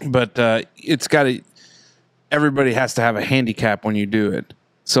 but everybody has to have a handicap when you do it.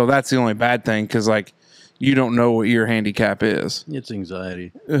 So that's the only bad thing, because like you don't know what your handicap is. It's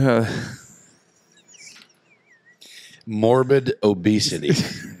anxiety. Morbid obesity.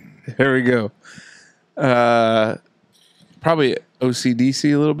 There we go. Probably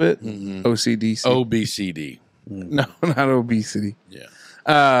OCDC a little bit. Mm-hmm. OCDC. OBCD. No, not obesity. Yeah.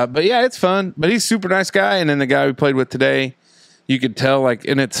 But yeah, it's fun. But he's a super nice guy. And then the guy we played with today, you could tell, like,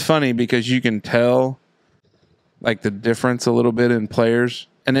 and it's funny because you can tell like the difference a little bit in players.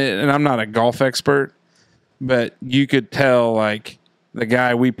 And I'm not a golf expert, but you could tell like the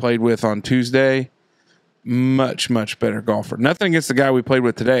guy we played with on Tuesday, much, much better golfer. Nothing against the guy we played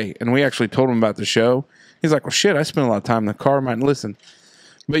with today. And we actually told him about the show. He's like, well, shit, I spent a lot of time in the car. I might listen.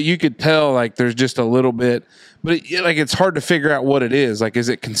 But you could tell like there's just a little bit, but it's hard to figure out what it is. Like, is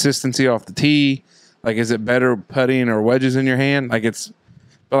it consistency off the tee? Like, is it better putting or wedges in your hand? Like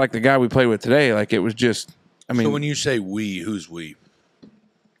but like the guy we played with today, like it was just, I mean. So when you say we, who's we?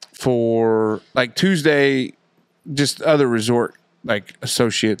 For like Tuesday, just other resort like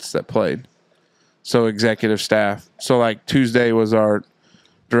associates that played. So executive staff. So like Tuesday was our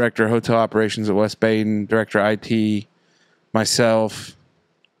director of hotel operations at West Baden, director of IT, myself,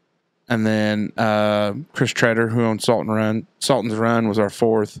 and then Chris Treader, who owns Sultan's Run, was our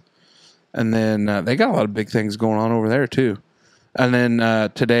fourth. And then they got a lot of big things going on over there too. And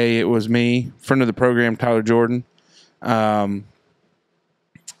then today it was me, friend of the program, Tyler Jordan, our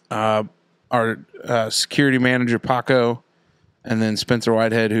security manager, Paco, and then Spencer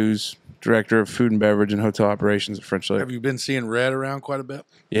Whitehead, who's director of food and beverage and hotel operations at French Lake. Have you been seeing Red around quite a bit?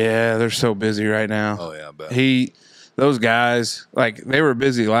 Yeah, they're so busy right now. Oh, yeah, I bet. Those guys, like, they were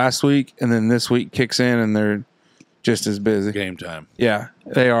busy last week, and then this week kicks in, and they're just as busy. Game time. Yeah,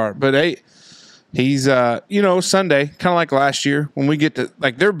 they are. But he's, Sunday, kind of like last year, when we get to,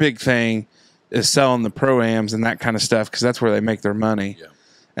 like, their big thing is selling the pro-ams and that kind of stuff, because that's where they make their money. Yeah.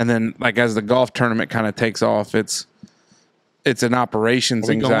 And then, like, as the golf tournament kind of takes off, it's an operations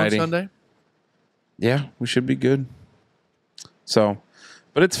anxiety. Going Sunday? Yeah, we should be good. So,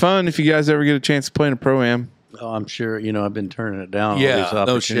 but it's fun if you guys ever get a chance to play in a pro-am. Oh, I'm sure. I've been turning it down. Yeah, all these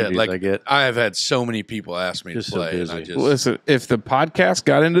opportunities no shit. Like, I get. I have had so many people ask me to play. So and listen, if the podcast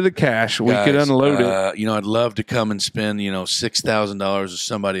got into the cash, we could unload it. I'd love to come and spend, $6,000 of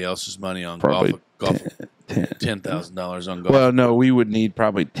somebody else's money on golf. $10,000 on golf. Well, no, we would need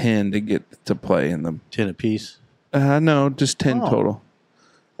probably 10 to get to play in them. 10 apiece? No, just 10 total.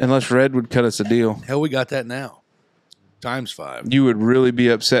 Unless Red would cut us a deal. Hell, we got that now. Times 5. You would really be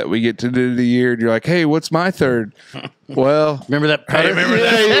upset. We get to the end of the year, and you're like, hey, what's my third? Well. Remember that? I remember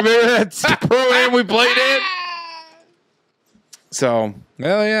that. You remember that pro-am we played in? So.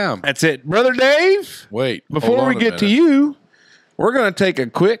 Hell yeah. That's it. Brother Dave. Wait. Before we get to you, we're going to take a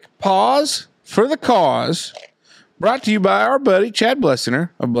quick pause for the cause. Brought to you by our buddy, Chad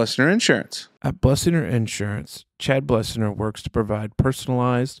Blessinger of Blessinger Insurance. At Blessinger Insurance, Chad Blessinger works to provide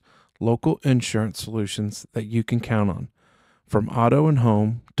personalized, local insurance solutions that you can count on. From auto and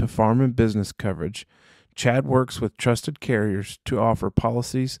home to farm and business coverage, Chad works with trusted carriers to offer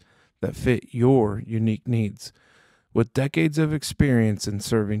policies that fit your unique needs. With decades of experience in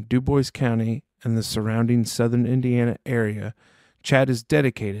serving DuBois County and the surrounding southern Indiana area, Chad is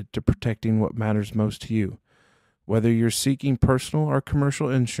dedicated to protecting what matters most to you. Whether you're seeking personal or commercial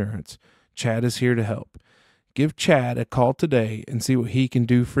insurance, Chad is here to help. Give Chad a call today and see what he can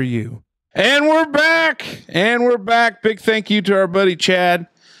do for you. And we're back. Big thank you to our buddy Chad.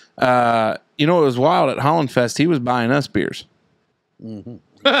 It was wild at Holland Fest. He was buying us beers.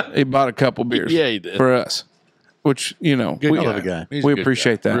 Mm-hmm. He bought a couple beers. Yeah, he did. For us, which, Good guy. We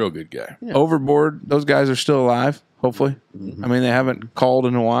appreciate that. Real good guy. Yeah. Overboard, those guys are still alive, hopefully. Mm-hmm. I mean, they haven't called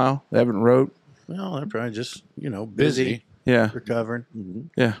in a while. They haven't wrote. Well, they're probably just, busy. Yeah. Recovering. Mm-hmm.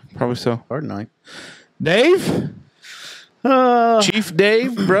 Yeah, probably so. Hard night. Dave? Chief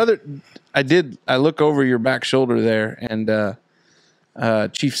Dave, brother. I look over your back shoulder there, and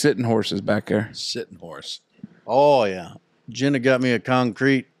Chief Sitting Horse is back there. Sitting Horse. Oh, yeah. Jenna got me a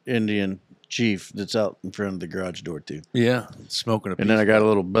concrete Indian chief that's out in front of the garage door, too. Yeah, smoking a piece. And then I got a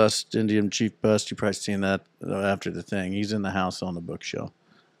little bust, Indian chief bust. You've probably seen that after the thing. He's in the house on the bookshelf.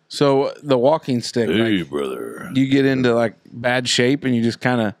 So the walking stick, hey, brother. Do you get into like bad shape and you just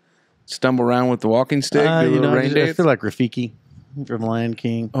kind of stumble around with the walking stick? I feel like Rafiki from Lion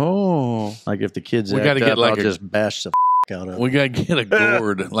King. Oh, like if the kids we got to get I'll just bash the out of. We got to get a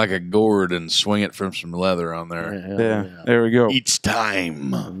gourd, like a gourd, and swing it from some leather on there. Yeah. There we go. Each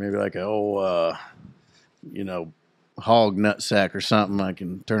time, or maybe like a hog nut sack or something. I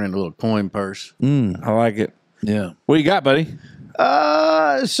can turn into a little coin purse. I like it. Yeah. What you got, buddy?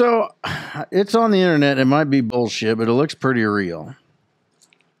 So it's on the internet. It might be bullshit, but it looks pretty real.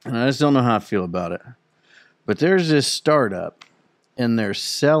 And I just don't know how I feel about it. But there's this startup, and they're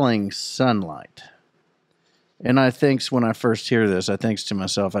selling sunlight. And I think when I first hear this, I think to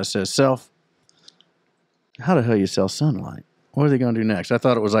myself, I said, how the hell you sell sunlight? What are they going to do next? I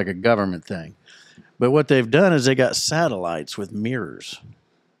thought it was like a government thing. But what they've done is they got satellites with mirrors.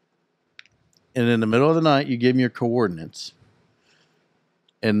 And in the middle of the night, you give them your coordinates.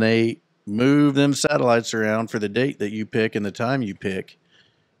 And they move them satellites around for the date that you pick and the time you pick.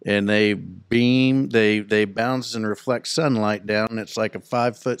 And they beam, they bounce and reflect sunlight down. And it's like a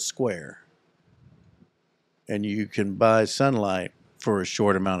 5-foot square. And you can buy sunlight for a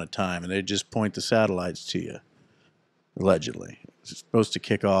short amount of time. And they just point the satellites to you, allegedly. It's supposed to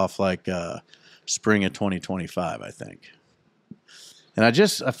kick off like spring of 2025, I think. And I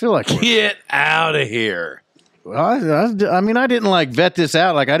feel like... Get out of here. Well, I mean, I didn't vet this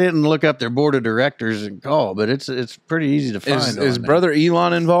out. I didn't look up their board of directors and call, but it's pretty easy to find. Is brother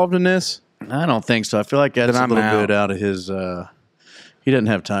Elon involved in this? I don't think so. I feel like that's a little bit out of his. He doesn't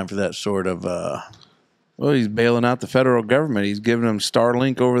have time for that sort of. Well, he's bailing out the federal government. He's giving them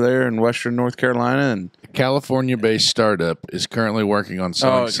Starlink over there in Western North Carolina, and a California-based startup is currently working on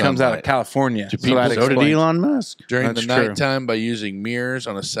selling it comes out of California. So did Elon Musk during the nighttime by using mirrors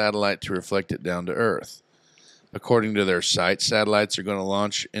on a satellite to reflect it down to Earth. According to their site, satellites are going to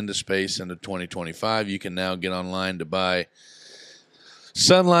launch into space into 2025. You can now get online to buy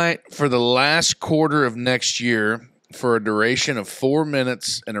sunlight for the last quarter of next year for a duration of 4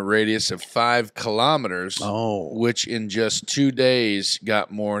 minutes and a radius of 5 kilometers, which in just 2 days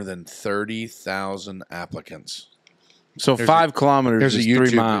got more than 30,000 applicants. So 5 kilometers is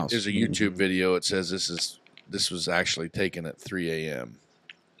 3 miles. There's a YouTube video. It says this was actually taken at 3 a.m.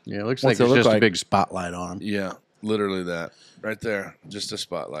 Yeah, it looks like there's just a big spotlight on them. Yeah, literally that. Right there. Just a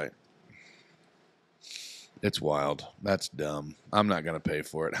spotlight. It's wild. That's dumb. I'm not going to pay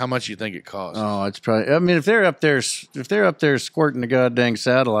for it. How much do you think it costs? Oh, it's probably... I mean, if they're up there squirting the goddamn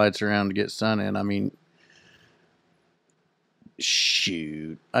satellites around to get sun in, I mean...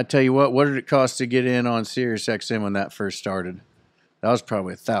 Shoot. I tell you what did it cost to get in on Sirius XM when that first started? That was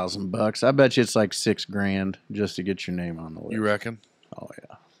probably $1,000. I bet you it's like $6,000 just to get your name on the list. You reckon? Oh,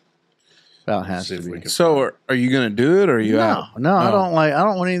 yeah. About has to be. So are you going to do it or are you out? No, I don't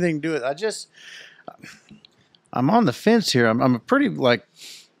want anything to do with it. I'm on the fence here. I'm pretty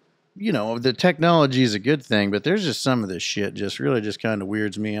the technology is a good thing, but there's just some of this shit just kind of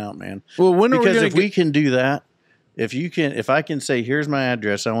weirds me out, man. Well, if we can do that, if I can say, here's my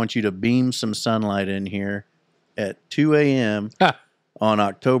address, I want you to beam some sunlight in here at 2 a.m. on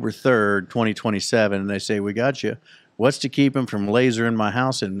October 3rd, 2027, and they say, we got you. What's to keep them from lasering my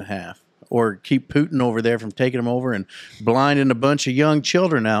house in half? Or keep Putin over there from taking them over and blinding a bunch of young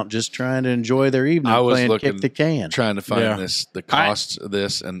children out just trying to enjoy their evening playing kick the can. Trying to find the costs of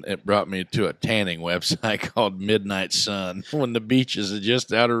this, and it brought me to a tanning website called Midnight Sun when the beaches are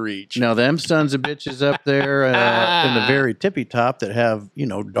just out of reach. Now, them sons of bitches up there in the very tippy top that have,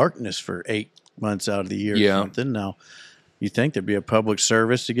 darkness for 8 months out of the year or something. Now, you think there'd be a public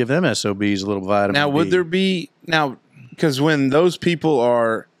service to give them SOBs a little vitamin Now, would there be... Now, because when those people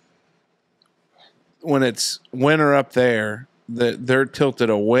are... When it's winter up there, they're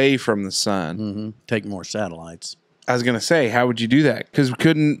tilted away from the sun. Mm-hmm. Take more satellites. I was going to say, how would you do that? Because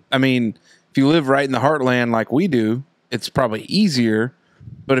if you live right in the heartland like we do, it's probably easier.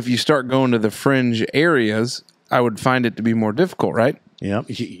 But if you start going to the fringe areas, I would find it to be more difficult, right? Yeah,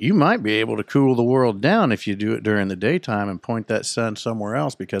 you might be able to cool the world down if you do it during the daytime and point that sun somewhere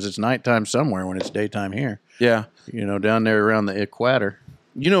else, because it's nighttime somewhere when it's daytime here. Yeah. Down there around the equator.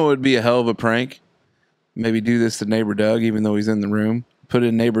 You know, it would be a hell of a prank. Maybe do this to neighbor Doug, even though he's in the room. Put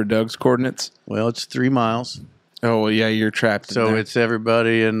in neighbor Doug's coordinates. Well, it's 3 miles. Oh, well, yeah, you're trapped. So it's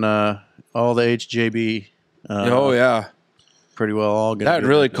everybody and all the HJB. Yeah. Pretty well all going to That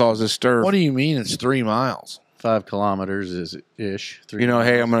really causes stir. What do you mean it's 3 miles? 5 kilometers is ish.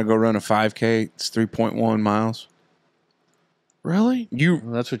 Hey, I'm going to go run a 5K. It's 3.1 miles. Really? Well,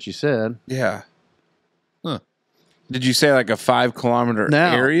 that's what you said. Yeah. Huh. Did you say like a 5 kilometer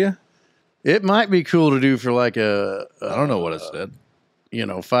Now, area? It might be cool to do for like I don't know what it said.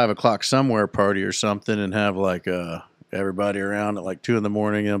 5 o'clock somewhere party or something, and have like everybody around at like 2 in the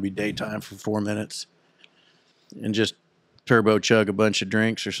morning. It'll be daytime for 4 minutes, and just turbo chug a bunch of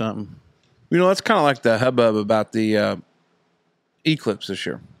drinks or something. That's kind of like the hubbub about the eclipse this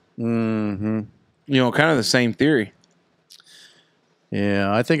year. Mm-hmm. Kind of the same theory.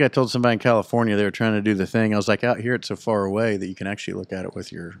 Yeah, I think I told somebody in California they were trying to do the thing. I was like, out here it's so far away that you can actually look at it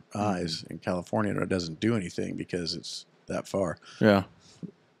with your eyes. In California, it doesn't do anything because it's that far. Yeah.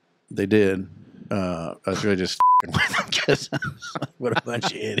 They did. I was really just f***ing with them because what a bunch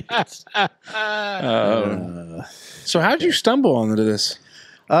of idiots. So how'd you stumble onto this?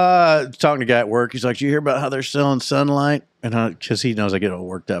 Talking to a guy at work, he's like, "Did you hear about how they're selling sunlight?" And because he knows I get all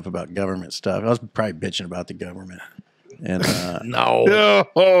worked up about government stuff, I was probably bitching about the government. And No.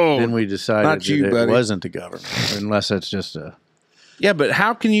 then we decided Not you, that buddy. it wasn't the government, unless it's just a. Yeah, but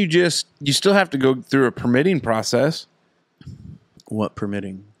how can you still have to go through a permitting process. What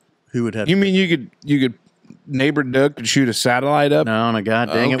permitting? Who would have? You mean you could neighbor Doug could shoot a satellite up? No, God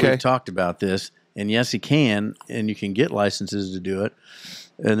dang it, Okay. we've talked about this. And yes, he can, and you can get licenses to do it.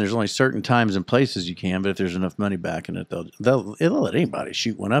 And there's only certain times and places you can, but if there's enough money backing it, they'll let anybody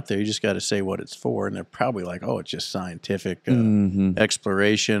shoot one up there. You just got to say what it's for, and they're probably like, "Oh, it's just scientific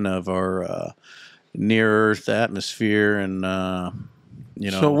exploration of our near Earth atmosphere," and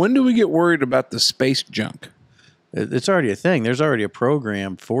So when do we get worried about the space junk? it's already a thing. There's already a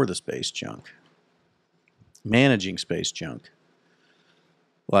program for the space junk, managing space junk.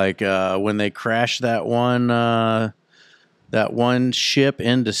 Like when they crashed that one ship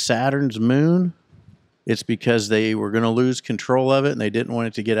into Saturn's moon, it's because they were going to lose control of it, and they didn't want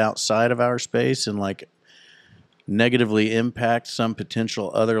it to get outside of our space and like negatively impact some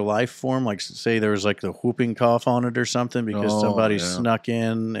potential other life form. Like say there was like the whooping cough on it or something because somebody snuck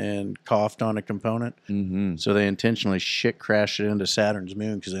in and coughed on a component. Mm-hmm. So they intentionally crashed it into Saturn's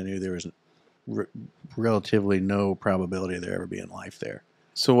moon because they knew there was relatively no probability of there ever being life there.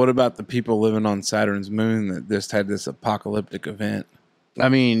 So what about the people living on Saturn's moon that just had this apocalyptic event? I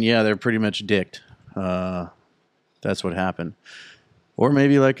mean, yeah, they're pretty much dicked. That's what happened. Or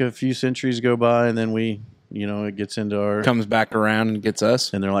maybe like a few centuries go by and then it gets into our... Comes back around and gets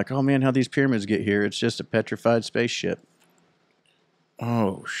us? And they're like, oh man, how'd these pyramids get here? It's just a petrified spaceship.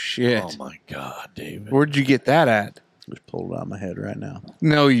 Oh, shit. Oh, my God, David. Where'd you get that at? Just pulled it out of my head right now.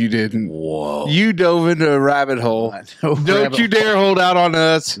 No, you didn't. Whoa. You dove into a rabbit hole. Don't you dare hold out on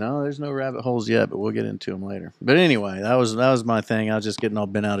us. No, there's no rabbit holes yet, but we'll get into them later. But anyway, that was my thing. I was just getting all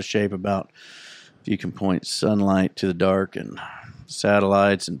bent out of shape about if you can point sunlight to the dark and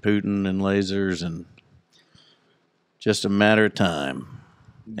satellites and Putin and lasers and just a matter of time.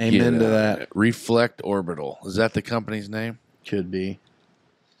 Amen to that. Reflect Orbital. Is that the company's name? Could be.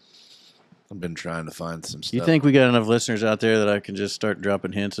 I've been trying to find some stuff. You think we got enough listeners out there that I can just start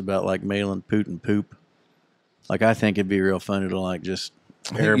dropping hints about like mailing Putin poop? Like I think it'd be real funny to like just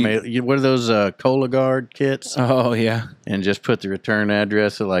air mail. What are those Cola Guard kits? Oh, yeah. And just put the return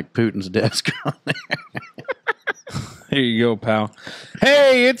address of like Putin's desk on there. Here you go, pal.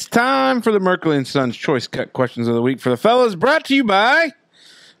 Hey, it's time for the Merkley and Sons Choice Cut Questions of the Week for the fellas, brought to you by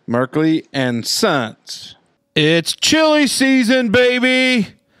Merkley and Sons. It's chili season,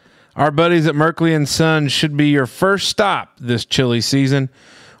 baby. Our buddies at Merkley and Sons should be your first stop this chili season.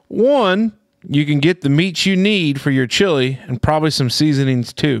 One, you can get the meats you need for your chili and probably some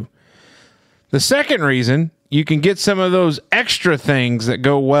seasonings too. The second reason, you can get some of those extra things that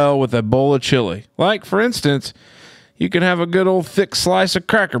go well with a bowl of chili. Like, for instance, you can have a good old thick slice of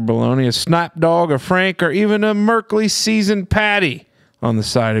cracker bologna, a snap dog, a frank, or even a Merkley seasoned patty on the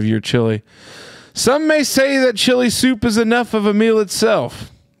side of your chili. Some may say that chili soup is enough of a meal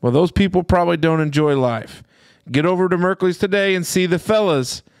itself. Well, those people probably don't enjoy life. Get over to Merkley's today and see the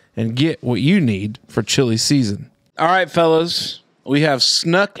fellas and get what you need for chili season. All right, fellas. We have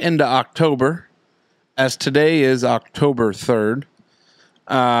snuck into October, as today is October 3rd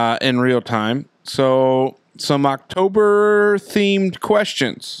in real time. So, some October-themed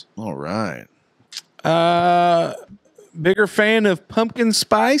questions. All right. Bigger fan of pumpkin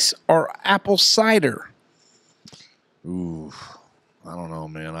spice or apple cider? Ooh, I don't know,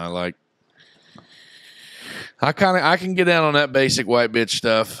 man. I can get down on that basic white bitch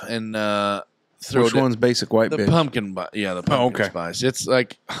stuff and throw Which one's basic white the bitch? pumpkin. The pumpkin okay. spice. It's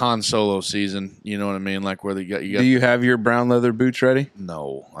like Han Solo season. You know what I mean? Like where you got. Do you have your brown leather boots ready?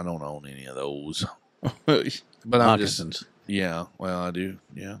 No, I don't own any of those. But I'm Moccasins. just. Yeah, well, I do.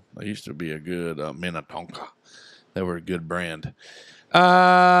 Yeah, I used to be a good Minnetonka. They were a good brand.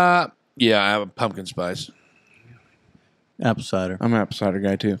 Yeah, I have a pumpkin spice. Apple cider. I'm an apple cider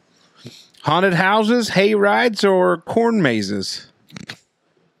guy, too. Haunted houses, hay rides, or corn mazes?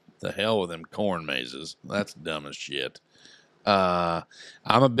 The hell with them corn mazes. That's dumb as shit. I'm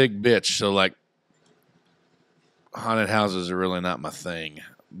a big bitch, so like haunted houses are really not my thing.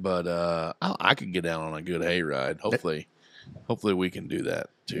 But I could get down on a good hayride. Hopefully we can do that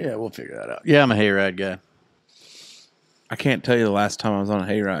too. Yeah, we'll figure that out. Yeah, I'm a hayride guy. I can't tell you the last time I was on a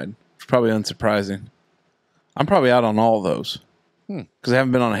hayride. It's probably unsurprising. I'm probably out on all those. Because I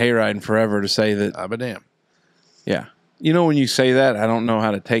haven't been on a hayride in forever to say that. I'll be damned. Yeah. You know, when you say that, I don't know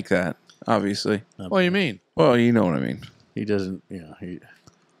how to take that, obviously. What do you mean? Well, you know what I mean. He doesn't,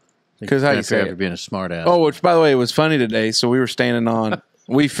 Because how you say after it. being a smart ass. Oh, which, by the way, it was funny today. So we were standing on,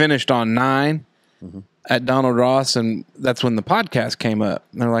 we finished on 9 at Donald Ross, and that's when the podcast came up.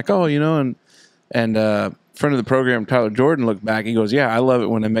 And they're like, oh, and friend of the program, Tyler Jordan, looked back. He goes, yeah, I love it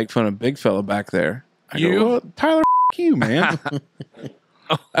when they make fun of big fella back there. I go, well, Tyler, you, man.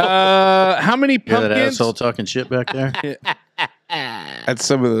 How many pumpkins? that asshole talking shit back there. That's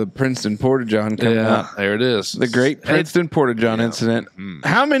some of the Princeton Porta-John coming out. There it is. The great Princeton Porta-John incident.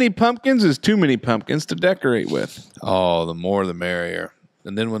 How many pumpkins is too many pumpkins to decorate with? Oh, the more the merrier.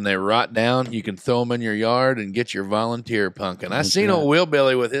 And then when they rot down, you can throw them in your yard and get your volunteer pumpkin. I seen old Will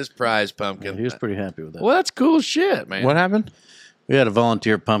Billy with his prize pumpkin. He was pretty happy with that. Well, that's cool shit, man. What happened? We had a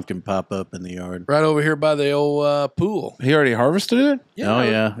volunteer pumpkin pop up in the yard. Right over here by the old pool. He already harvested it?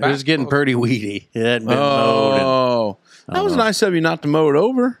 Yeah. It was getting pretty weedy. It hadn't been mowed. Oh, that was nice of you not to mow it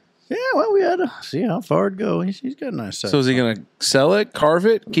over. Yeah, well, we had to see how far it'd go. He's got a nice size. So is he going to sell it, carve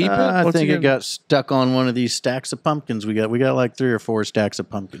it, keep it? I think it got stuck on one of these stacks of pumpkins. We got like 3 or 4 stacks of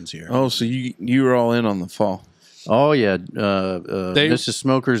pumpkins here. Oh, so you were all in on the fall. Oh yeah, Mrs.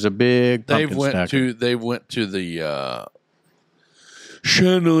 Smoker's a big pumpkin stacker. They went to the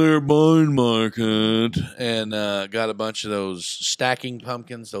Chandelier Barn Market and got a bunch of those stacking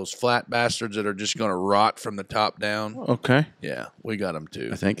pumpkins, those flat bastards that are just going to rot from the top down. Okay. Yeah, we got them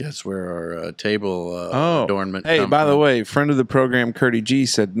too. I think that's where our table adornment. Hey, by the way, friend of the program, Curdy G,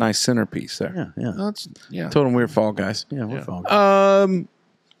 said nice centerpiece there. Yeah. Told him we were fall guys. Yeah, we're fine.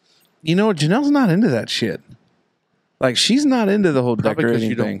 Janelle's not into that shit. Like, she's not into the whole Probably because decorating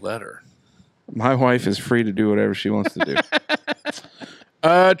you thing. don't let her. My wife is free to do whatever she wants to do.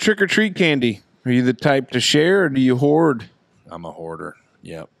 Trick or treat candy. Are you the type to share or do you hoard? I'm a hoarder.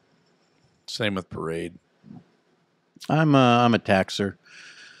 Yep. Same with parade. I'm a taxer.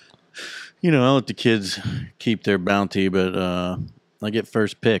 I let the kids keep their bounty, but I get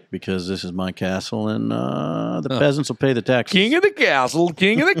first pick because this is my castle, and the peasants will pay the taxes. King of the castle.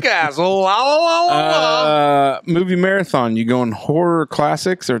 La, la, la, la. Movie marathon. You going horror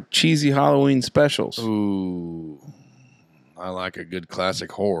classics or cheesy Halloween specials? Ooh, I like a good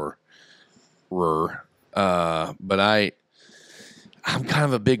classic horror. But I'm kind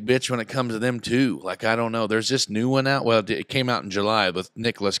of a big bitch when it comes to them too. Like, I don't know. There's this new one out. Well, it came out in July with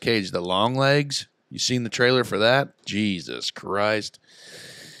Nicolas Cage, The Long Legs. You seen the trailer for that? Jesus Christ.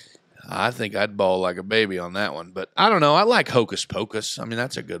 I think I'd bawl like a baby on that one. But I don't know. I like Hocus Pocus. I mean,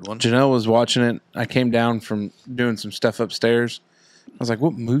 that's a good one. Janelle was watching it. I came down from doing some stuff upstairs. I was like,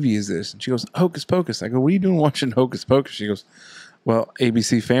 what movie is this? And she goes, Hocus Pocus. I go, what are you doing watching Hocus Pocus? She goes, well,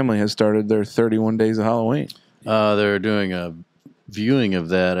 ABC Family has started their 31 Days of Halloween. They're doing a viewing of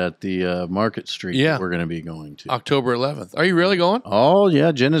that at the Market Street. Yeah. That we're going to be going to. October 11th. Are you really going? Oh,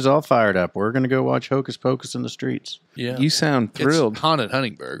 yeah. Jen is all fired up. We're going to go watch Hocus Pocus in the streets. Yeah. You sound thrilled. It's haunted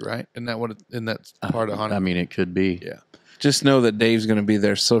Huntingburg, right? Isn't that what? Isn't that part of haunted? I mean, it could be. Yeah. Just know that Dave's going to be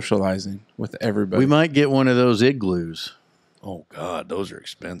there socializing with everybody. We might get one of those igloos. Oh God, those are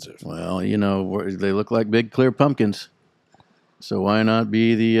expensive. Well, they look like big clear pumpkins. So why not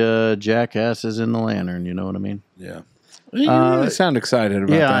be the jackasses in the lantern? You know what I mean? Yeah. You really sound excited about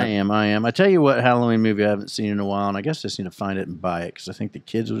that. Yeah, I am. I tell you what Halloween movie I haven't seen in a while, and I guess I just need to find it and buy it because I think the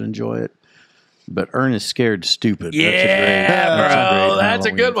kids would enjoy it. But Ernest Scared Stupid. That's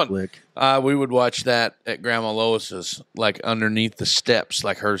a good one. Flick. We would watch that at Grandma Lois's, like underneath the steps,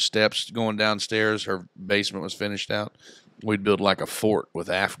 like her steps going downstairs. Her basement was finished out. We'd build like a fort with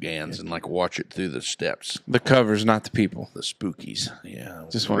Afghans and like watch it through the steps. The covers, not the people. The spookies. Yeah.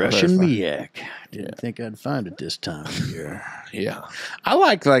 Just want to Russian clarify. Miak. Didn't think I'd find it this time of year. Yeah. I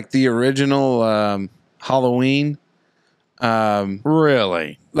like the original Halloween,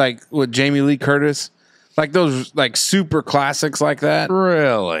 Really? like with Jamie Lee Curtis, like those like super classics like that.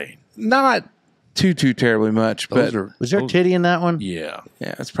 Really? Not too terribly much, but Was there titty in that one? Yeah.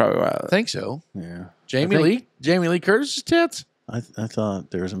 yeah, that's probably why. I think so. Yeah. Jamie Lee Curtis's tits? I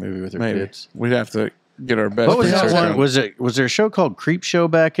thought there was a movie with her Maybe tits. we'd have to get our best. What was that research one? on. Was there a show called Creep Show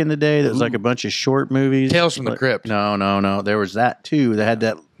back in the day that was like a bunch of short movies? Tales from the Crypt. No. There was that too. They had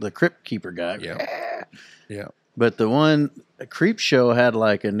the Crypt Keeper guy. Yeah. Yeah. But the Creep Show had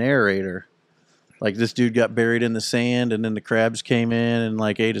like a narrator. Like this dude got buried in the sand and then the crabs came in and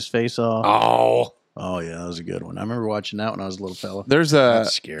like ate his face off. Oh yeah, that was a good one. I remember watching that when I was a little fella. There's a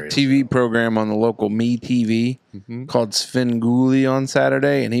That's scary as TV program on the local Me TV called Svengoolie on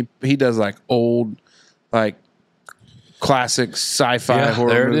Saturday, and he does like old, like classic sci-fi horror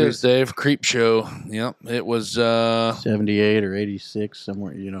there movies. it is, Dave. Creep Show. Yep. It was 78 or 86,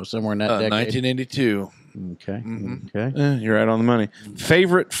 somewhere somewhere in that decade. 1982. Okay. Mm-hmm. Okay. You're right on the money.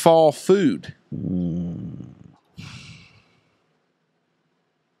 Favorite fall food?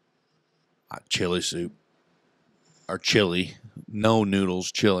 Chili soup. Or chili. No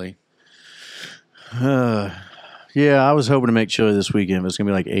noodles, chili. Yeah, I was hoping to make chili this weekend, but it's gonna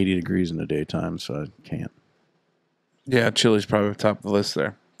be like 80 degrees in the daytime, so I can't. Yeah, chili's probably top of the list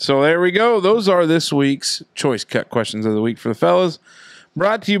there. So there we go. Those are this week's Choice Cut questions of the week for the fellas.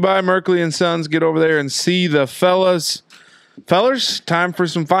 Brought to you by Merkley and Sons. Get over there and see the fellas. Fellers, time for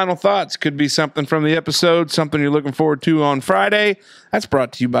some final thoughts. Could be something from the episode, something you're looking forward to on Friday. That's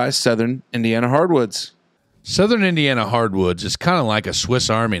brought to you by Southern Indiana Hardwoods. Southern Indiana Hardwoods is kind of like a Swiss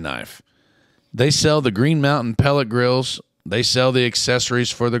Army knife. They sell the Green Mountain pellet grills. They sell the accessories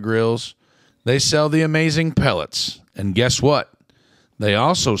for the grills. They sell the amazing pellets. And guess what? They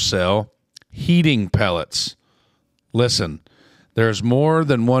also sell heating pellets. Listen, there's more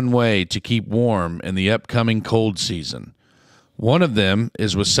than one way to keep warm in the upcoming cold season. One of them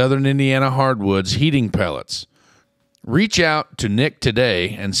is with Southern Indiana Hardwoods heating pellets. Reach out to Nick today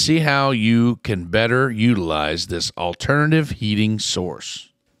and see how you can better utilize this alternative heating source.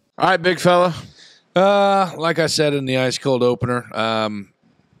 All right, big fella. Like I said in the ice cold opener,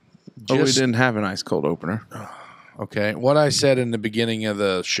 We didn't have an ice cold opener. okay, what I said in the beginning of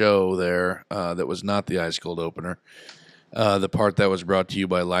the show there, that was not the ice cold opener, the part that was brought to you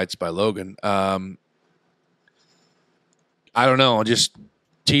by Lights by Logan. I don't know, just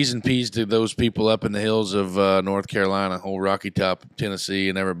T's and P's to those people up in the hills of North Carolina, old Rocky Top, Tennessee,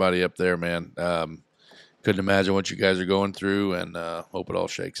 and everybody up there, man. Couldn't imagine what you guys are going through, and hope it all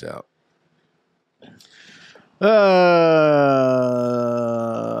shakes out.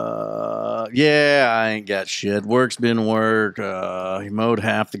 Yeah, I ain't got shit. Work's been work. He mowed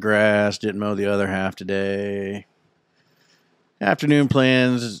half the grass, didn't mow the other half today. Afternoon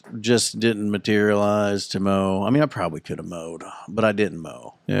plans just didn't materialize to mow. I mean, I probably could have mowed, but I didn't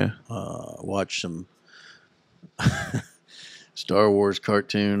mow. Yeah. Watched some Star Wars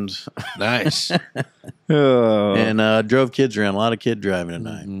cartoons Nice. and drove kids around. A lot of kid driving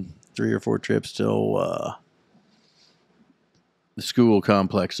tonight. 3 or 4 trips till the school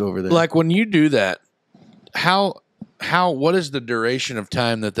complex over there. Like when you do that, what is the duration of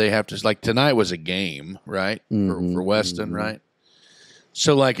time that they have to, like tonight was a game, right? For Weston, right?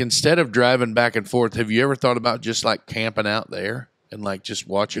 So like instead of driving back and forth, have you ever thought about just like camping out there and like just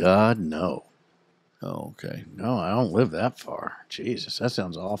watching? God, no. Oh, okay. No, I don't live that far. Jesus, that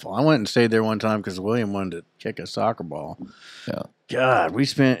sounds awful. I went and stayed there one time because William wanted to kick a soccer ball. Yeah. God,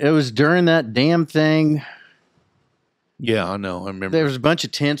 it was during that damn thing. Yeah, I know. I remember. There was a bunch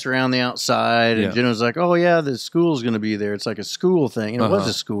of tents around the outside, and Jenna was like, oh, yeah, the school's going to be there. It's like a school thing. And it was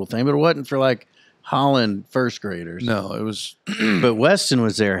a school thing, but it wasn't for like Holland first graders. No, it was. But Weston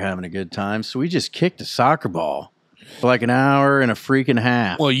was there having a good time, so we just kicked a soccer ball for like an hour and a freaking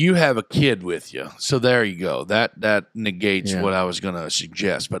half. Well, you have a kid with you, so there you go. That negates what I was going to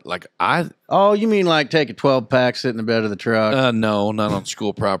suggest. But like Oh, you mean like take a 12-pack, sit in the bed of the truck? no, not on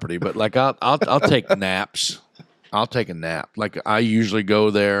school property. But like I'll take naps. I'll take a nap. Like I usually go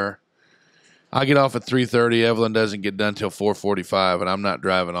there. I get off at 3:30. Evelyn doesn't get done till 4:45, and I'm not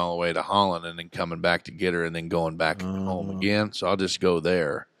driving all the way to Holland and then coming back to get her and then going back home again. So I'll just go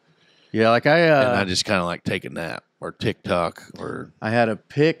there. Yeah, like and I just kind of like take a nap. or TikTok or I had a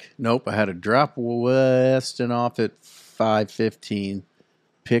pick. Nope, I had a drop Weston off at 5:15.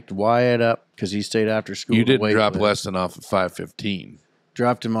 Picked Wyatt up because he stayed after school. you to didn't wait drop with. Weston off at 5:15.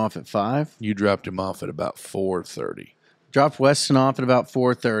 Dropped him off at 5. You dropped him off at about 4:30. Dropped Weston off at about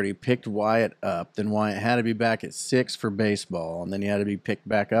 4:30. Picked Wyatt up. Then Wyatt had to be back at 6 for baseball, and then he had to be picked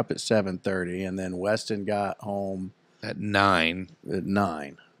back up at 7:30. And then Weston got home At 9. at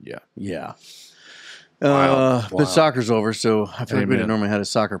 9. Yeah. Yeah. Wow. But soccer's over, so I feel like we Amen. normally had a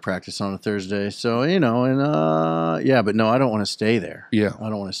soccer practice on a Thursday. So, and yeah, but no, I don't want to stay there. Yeah. I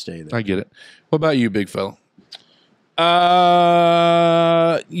don't want to stay there. I get it. What about you, big fella? Been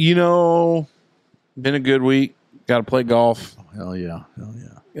a good week. Got to play golf. Hell yeah. Hell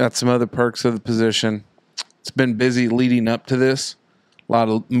yeah. Got some other perks of the position. It's been busy leading up to this. A lot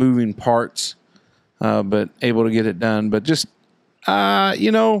of moving parts, but able to get it done. But just,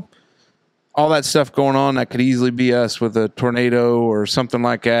 all that stuff going on, that could easily be us with a tornado or something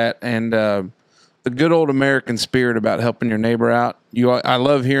like that. And the good old American spirit about helping your neighbor out. I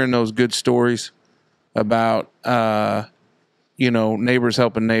love hearing those good stories about, neighbors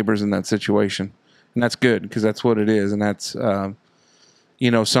helping neighbors in that situation. And that's good because that's what it is. And that's,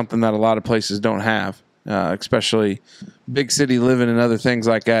 something that a lot of places don't have, especially big city living and other things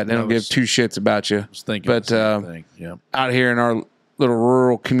like that. They don't give two shits about you. I was thinking But the same thing. Yeah. out here in our little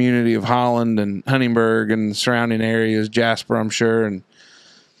rural community of Holland and Huntingburg and surrounding areas, Jasper, I'm sure, and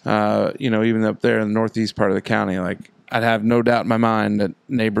even up there in the northeast part of the county, like I'd have no doubt in my mind that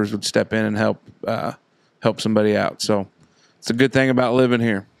neighbors would step in and help somebody out. So it's a good thing about living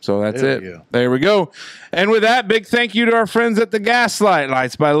here. So that's There it. we go. There we go. And with that, big thank you to our friends at the Gaslight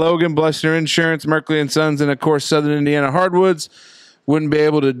Lights by Logan, Bluster Insurance, Merkley and Sons, and of course Southern Indiana Hardwoods. Wouldn't be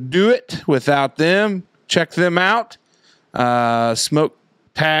able to do it without them. Check them out. Smoke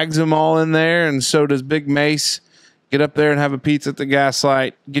tags them all in there, and so does Big Mace. Get up there and have a pizza at the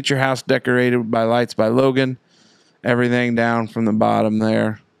Gaslight. Get your house decorated by Lights by Logan. Everything down from the bottom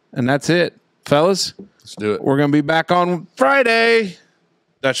there. And that's it, fellas. Let's do it. We're going to be back on Friday.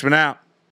 Dutchman out.